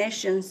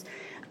denominations,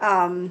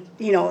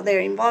 they're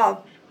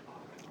involved,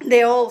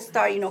 they all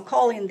start,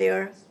 calling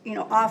their,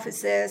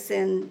 offices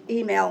and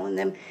emailing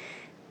them.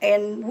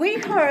 And we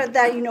heard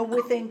that,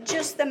 within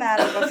just a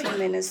matter of a few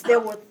minutes, there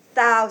were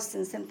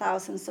thousands and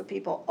thousands of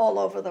people all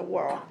over the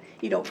world,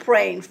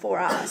 praying for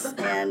us.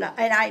 And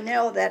I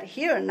know that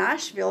here in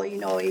Nashville,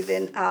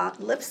 even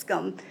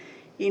Lipscomb,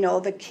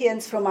 the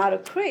kids from Otter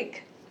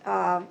Creek,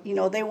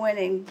 they went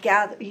and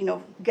got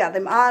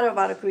them out of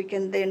Otter Creek,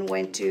 and then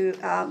went to,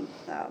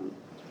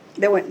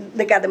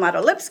 they got them out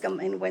of Lipscomb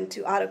and went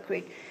to Otter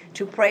Creek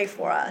to pray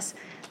for us.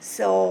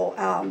 So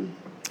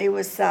it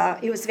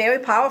was very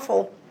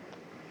powerful.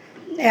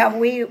 Yeah,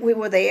 we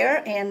were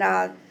there, and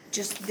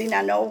just did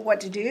not know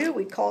what to do.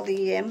 We called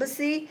the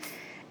embassy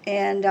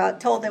and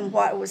told them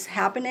what was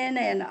happening,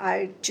 and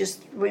I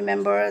just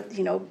remember,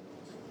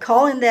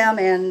 calling them,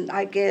 and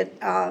I get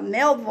a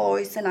male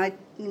voice, and I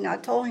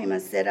told him, I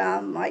said,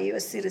 I'm a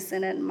U.S.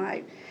 citizen, and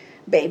my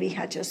baby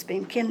had just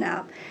been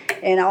kidnapped.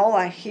 And all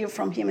I hear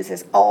from him is,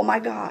 says, "Oh my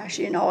gosh,"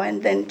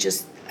 and then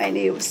I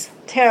knew it was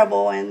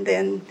terrible. And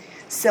then,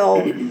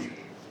 so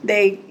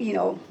they,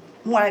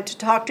 wanted to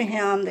talk to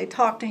him. They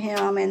talked to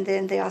him, and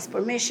then they asked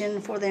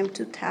permission for them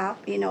to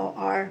tap,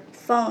 our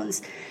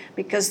phones,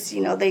 because,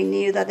 they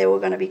knew that they were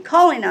going to be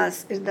calling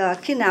us, the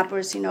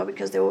kidnappers,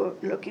 because they were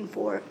looking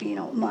for,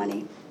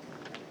 money.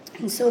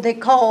 And so they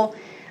call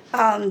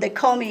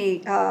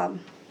me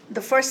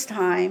the first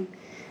time,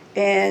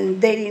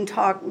 and they didn't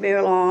talk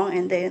very long,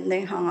 and then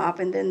they hung up,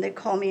 and then they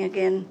called me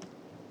again,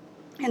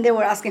 and they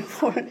were asking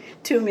for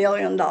 $2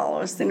 million.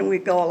 And we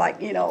go like,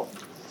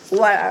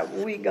 what are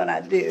we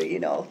gonna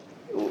do?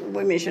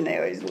 We're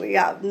missionaries. We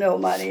have no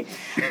money.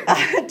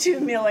 $2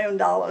 million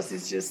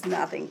is just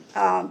nothing.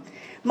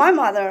 My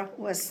mother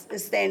was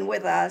staying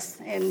with us,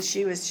 and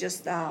she was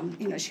just,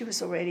 she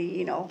was already,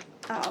 in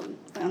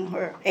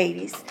her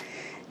 80s.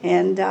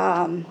 And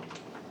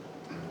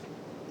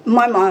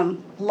my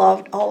mom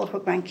loved all of her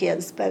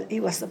grandkids, but it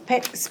was a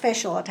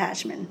special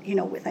attachment,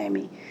 with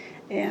Amy.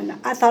 And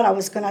I thought I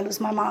was going to lose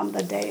my mom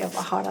the day of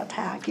a heart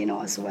attack,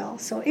 as well.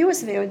 So it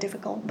was very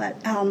difficult. But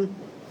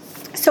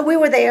so we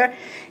were there,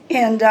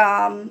 and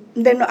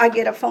then I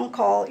get a phone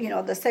call,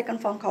 the second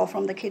phone call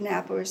from the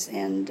kidnappers.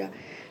 And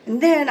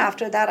then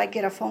after that, I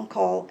get a phone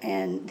call,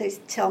 and they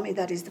tell me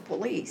that it's the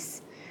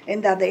police,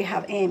 and that they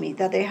have Amy,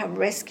 that they have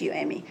rescued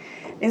Amy.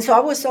 And so I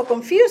was so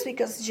confused,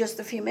 because just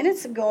a few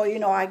minutes ago,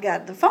 I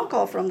got the phone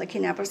call from the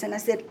kidnappers, and I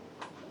said,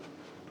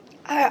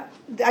 I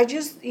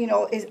just,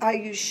 are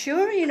you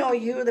sure,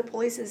 you're the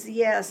police? Says,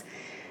 yes.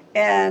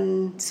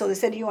 And so they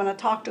said, you want to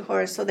talk to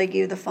her? So they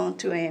give the phone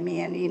to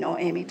Amy, and,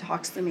 Amy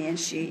talks to me, and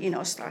she,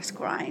 starts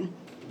crying.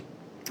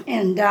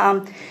 And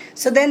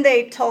so then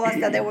they told us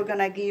that they were going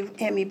to give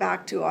Amy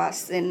back to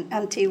us in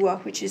Antigua,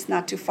 which is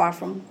not too far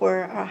from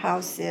where our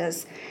house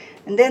is.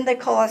 And then they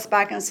call us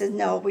back and said,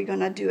 no, we're going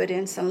to do it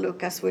in San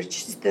Lucas,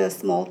 which is the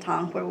small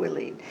town where we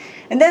live.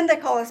 And then they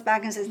call us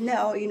back and says,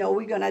 no,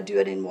 we're going to do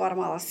it in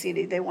Guatemala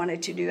City. They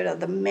wanted to do it at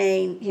the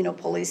main,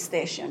 police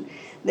station.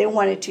 They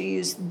wanted to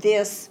use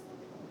this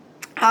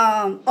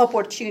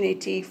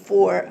opportunity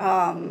for...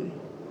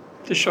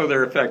 to show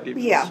their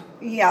effectiveness.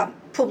 Yeah,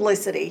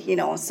 publicity,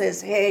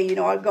 says, hey,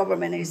 our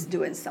government is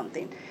doing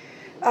something.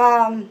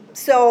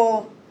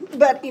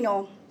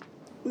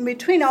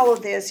 Between all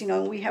of this,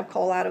 we have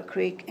called Otter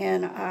Creek,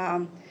 and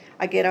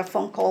I get a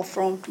phone call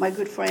from my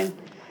good friend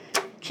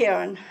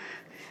Karen,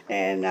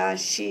 and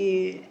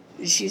she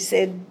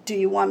said, "Do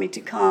you want me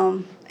to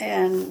come?"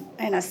 And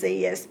I say,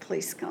 "Yes,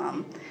 please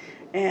come."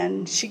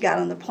 And she got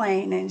on the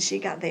plane, and she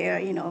got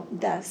there,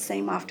 that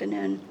same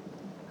afternoon.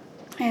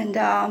 And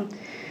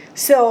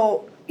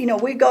so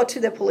we go to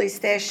the police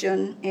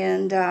station,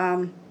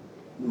 and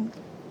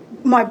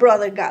my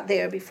brother got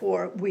there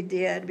before we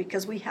did,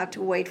 because we had to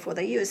wait for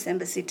the U.S.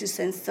 Embassy to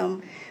send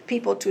some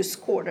people to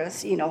escort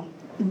us,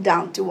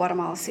 down to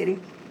Guatemala City.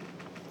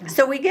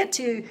 So we get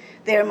to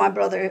there. My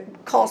brother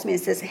calls me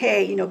and says,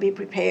 "Hey, be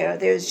prepared.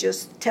 There's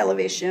just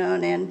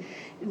television and,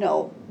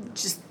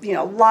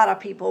 a lot of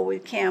people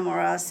with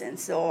cameras." And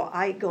so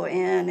I go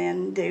in,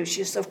 and there's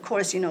just, of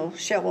course,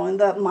 showing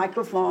the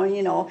microphone,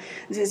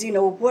 says,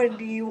 "What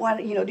do you want?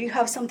 Do you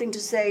have something to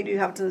say? Do you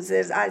have to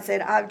say?" I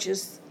said,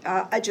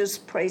 I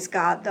just praise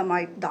God that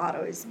my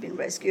daughter has been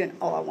rescued, and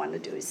all I want to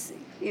do is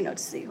see, to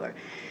see her.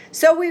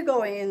 So we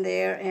go in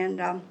there,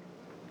 and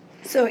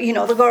so,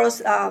 the girls,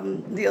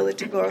 the other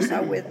two girls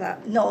are with,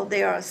 no,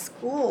 they are at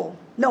school.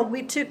 No,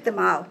 we took them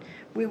out.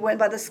 We went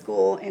by the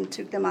school and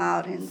took them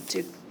out and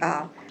took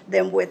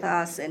them with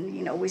us.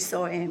 And, we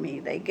saw Amy.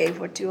 They gave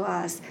her to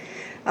us.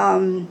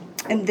 And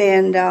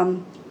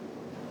then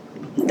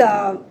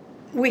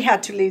we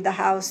had to leave the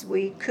house.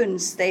 We couldn't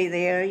stay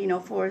there,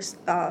 for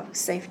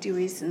safety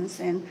reasons.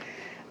 And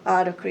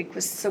Otter Creek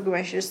was so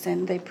gracious,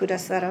 and they put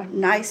us at a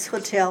nice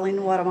hotel in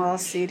Guatemala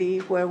City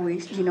where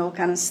we,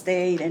 kind of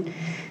stayed and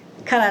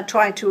kind of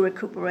trying to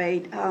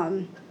recuperate.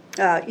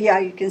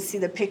 You can see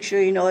the picture,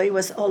 it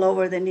was all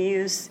over the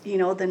news,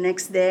 the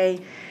next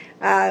day.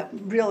 I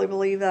really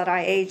believe that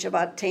I aged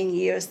about 10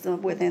 years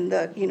within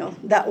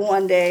that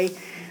one day.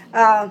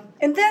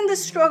 And then the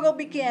struggle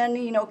began.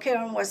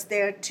 Karen was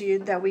there too,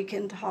 that we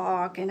can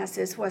talk. And I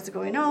says, "What's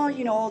going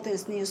on?" All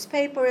these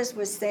newspapers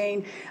were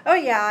saying, "Oh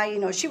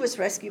yeah, she was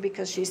rescued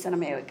because she's an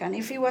American.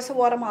 If he was a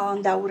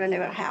Guatemalan, that would have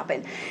never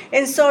happened."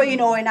 And so,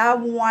 and I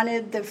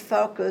wanted the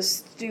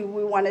focus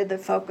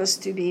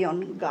to be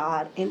on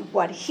God and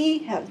what He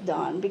had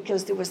done,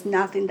 because there was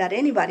nothing that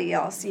anybody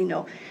else,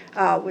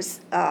 was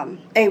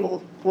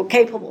able or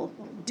capable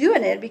of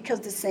doing it.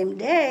 Because the same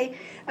day,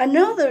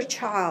 another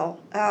child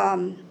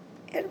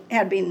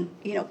had been,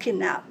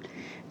 kidnapped,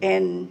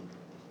 and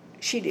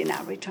she did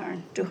not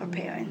return to her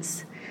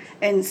parents.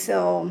 And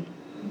so,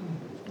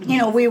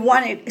 we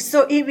wanted,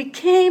 so it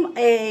became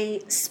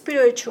a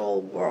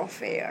spiritual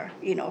warfare,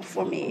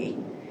 for me,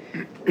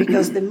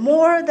 because the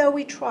more that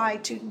we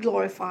tried to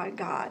glorify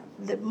God,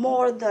 the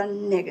more the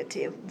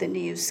negative the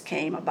news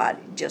came about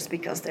it, just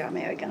because they're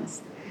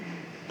Americans.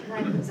 Can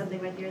I put something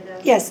right there,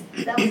 though? Yes.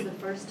 That was the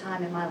first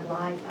time in my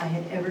life I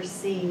had ever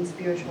seen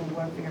spiritual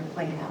warfare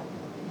played out.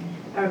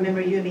 I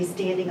remember you and me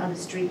standing on the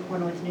street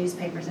corner with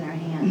newspapers in our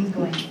hands,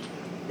 going,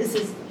 this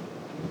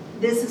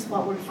is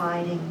what we're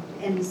fighting.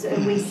 And so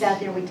we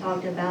sat there, we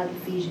talked about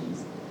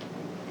Ephesians,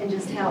 and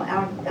just how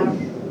our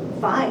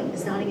fight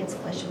is not against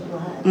flesh and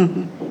blood.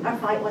 Mm-hmm. Our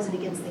fight wasn't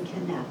against the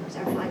kidnappers.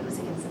 Our fight was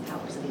against the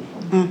powers of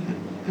evil.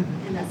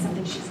 Mm-hmm. And that's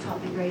something she's taught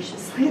me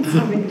graciously in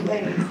so many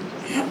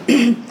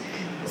ways.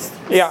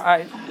 Yeah,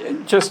 I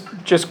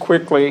just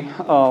quickly,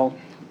 I'll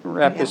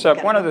wrap this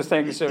up. One of the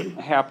things that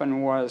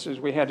happened was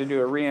we had to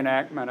do a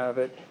reenactment of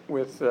it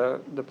with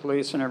the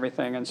police and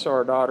everything, and so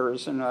our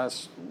daughters and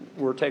us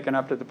were taken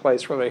up to the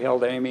place where they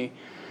held Amy.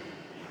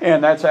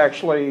 And that's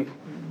actually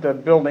the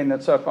building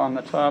that's up on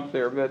the top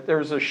there. But there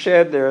was a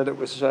shed there that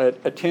was a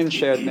tin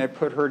shed, and they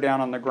put her down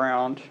on the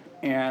ground.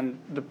 And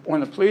when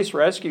the police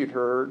rescued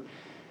her,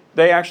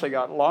 they actually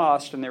got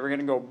lost, and they were going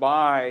to go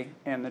by,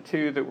 and the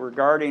two that were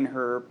guarding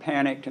her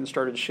panicked and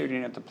started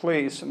shooting at the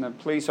police, and the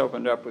police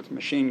opened up with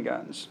machine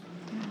guns.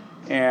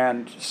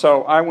 And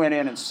so I went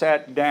in and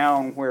sat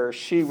down where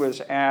she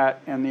was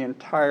at, and the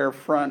entire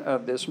front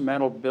of this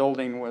metal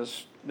building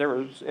there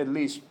was at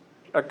least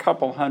a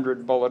couple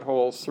hundred bullet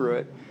holes through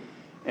it,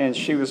 and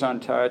she was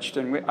untouched.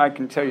 And I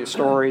can tell you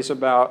stories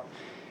about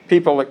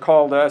people that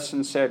called us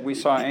and said, "We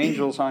saw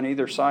angels on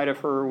either side of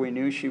her, we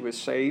knew she was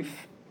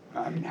safe."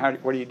 I mean,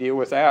 what do you deal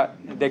with that?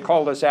 They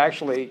called us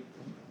actually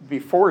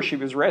before she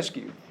was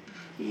rescued.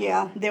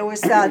 Yeah, there was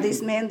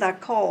this man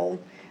that called.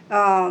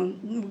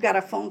 We got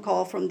a phone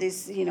call from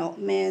this,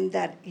 man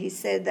that he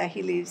said that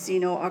he lives,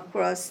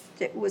 across,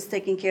 was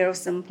taking care of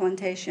some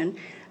plantation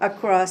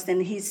across,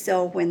 and he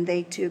saw when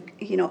they took,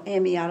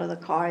 Amy out of the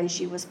car, and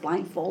she was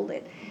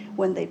blindfolded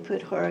when they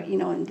put her,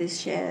 in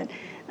this shed.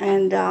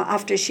 And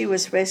after she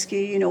was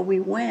rescued, we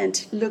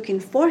went looking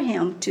for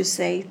him to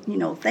say,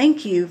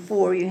 thank you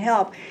for your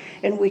help.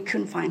 And we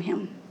couldn't find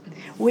him.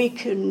 We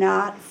could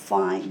not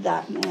find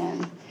that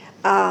man.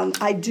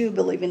 I do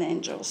believe in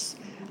angels.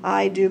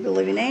 I do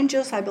believe in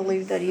angels. I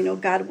believe that,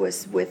 God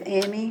was with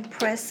Amy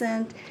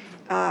present.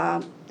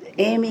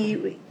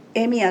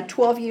 Amy at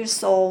 12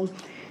 years old,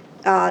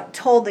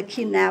 told the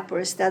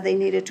kidnappers that they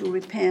needed to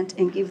repent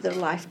and give their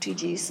life to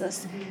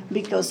Jesus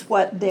because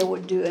what they were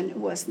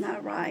doing was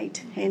not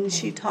right. And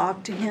she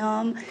talked to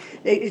him,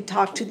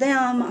 talked to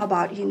them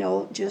about,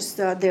 just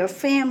their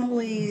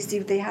families,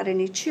 if they had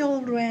any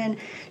children.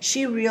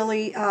 She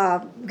really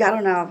got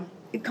on a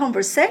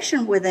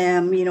conversation with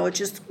them,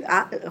 just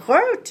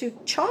her to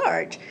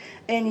charge.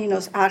 And,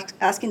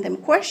 asking them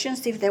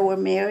questions if they were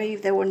married,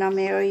 if they were not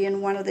married.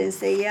 And one of them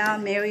say, "Yeah,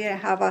 I'm married. I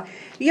have a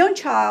young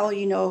child,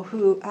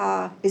 who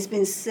has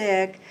been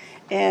sick.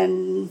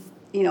 And,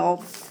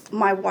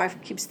 my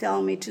wife keeps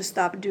telling me to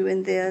stop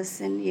doing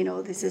this. And,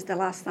 this is the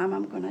last time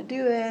I'm going to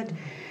do it."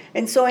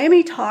 And so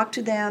Amy talked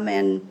to them.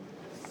 And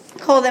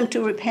call them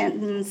to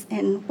repentance.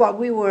 And while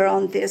we were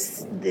on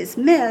this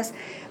mess,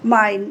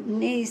 my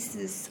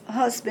niece's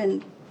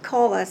husband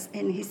called us,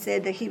 and he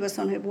said that he was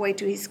on his way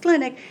to his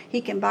clinic.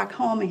 He came back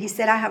home, and he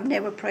said, I have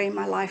never prayed in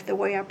my life the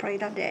way I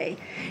prayed that day.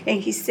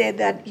 And he said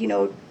that,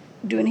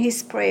 during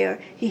his prayer,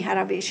 he had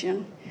a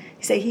vision.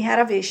 He said he had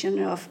a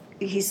vision of,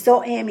 he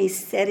saw Amy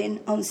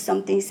sitting on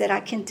something. He said, I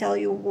can't tell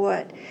you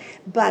what.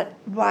 But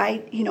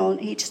right, on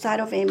each side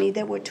of Amy,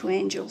 there were two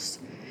angels.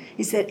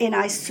 He said, and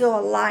I saw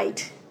a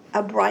light,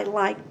 a bright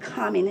light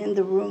coming in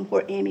the room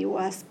where Amy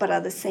was. But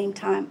at the same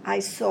time, I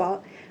saw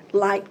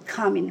light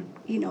coming,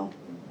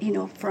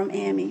 from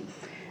Amy.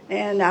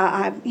 And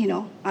I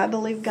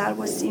believe God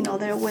was,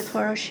 there with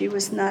her. She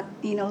was not,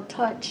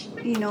 touched,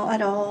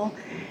 at all.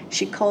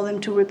 She called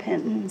them to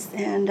repentance.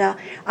 And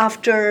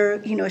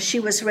after, she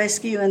was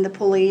rescued and the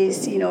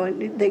police,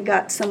 they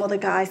got some of the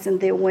guys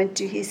and they went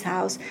to his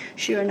house.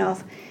 Sure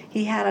enough,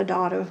 he had a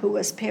daughter who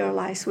was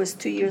paralyzed, who was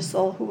 2 years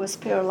old, who was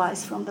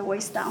paralyzed from the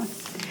waist down.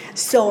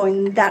 So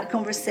in that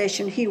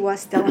conversation, he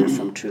was telling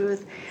some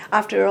truth.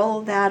 After all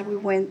of that, we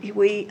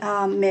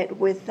met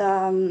with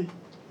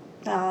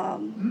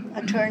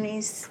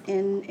attorneys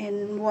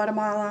in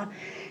Guatemala,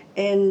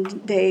 and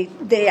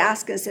they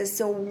asked us,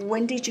 so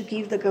when did you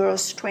give the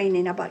girls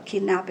training about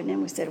kidnapping?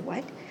 And we said,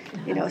 what?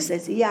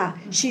 Says, yeah,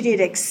 she did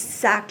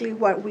exactly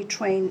what we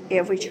train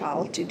every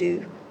child to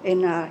do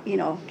in,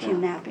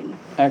 kidnapping.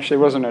 Actually,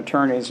 it wasn't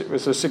attorneys. It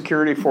was a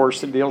security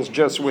force that deals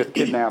just with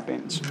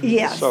kidnappings.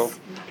 Yes. So.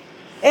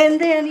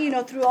 And then,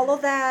 through all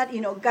of that,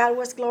 God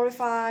was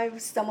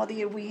glorified. Some of the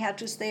year we had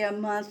to stay a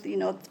month,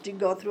 to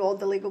go through all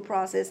the legal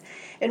process.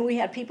 And we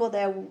had people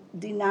that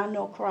did not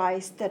know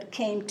Christ that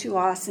came to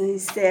us and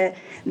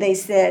they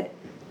said,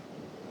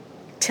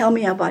 tell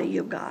me about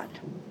your God.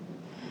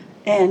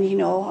 And,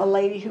 a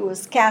lady who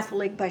was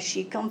Catholic, but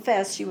she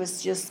confessed she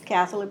was just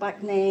Catholic by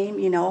name,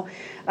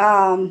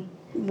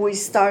 we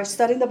started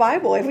studying the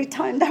Bible every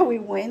time that we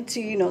went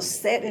to,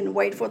 sit and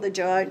wait for the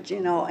judge,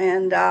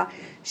 and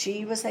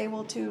she was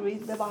able to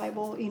read the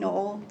Bible,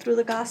 all through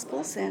the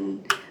Gospels,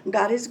 and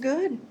God is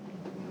good.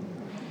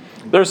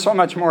 There's so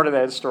much more to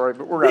that story,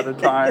 but we're out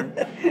of time.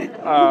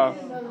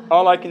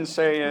 All I can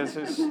say is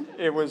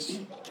it was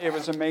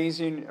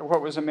amazing.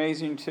 What was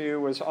amazing, too,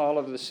 was all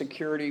of the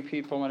security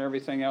people and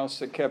everything else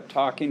that kept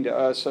talking to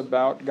us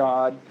about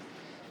God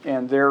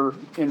and their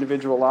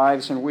individual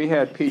lives. And we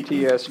had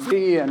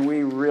PTSD, and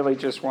we really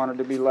just wanted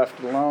to be left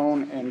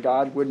alone, and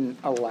God wouldn't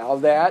allow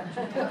that.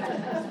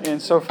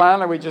 And so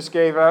finally we just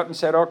gave up and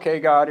said,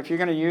 okay, God, if you're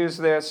going to use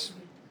this,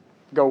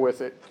 go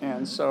with it.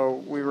 And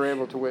so we were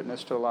able to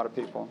witness to a lot of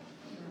people.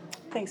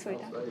 Thanks,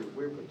 Rita.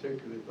 We're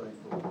particularly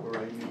thankful for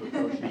Amy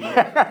because she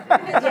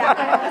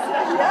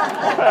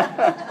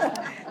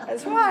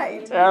That's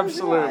right.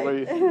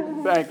 Absolutely. That's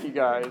right. Thank you,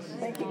 guys.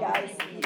 Thank you, guys.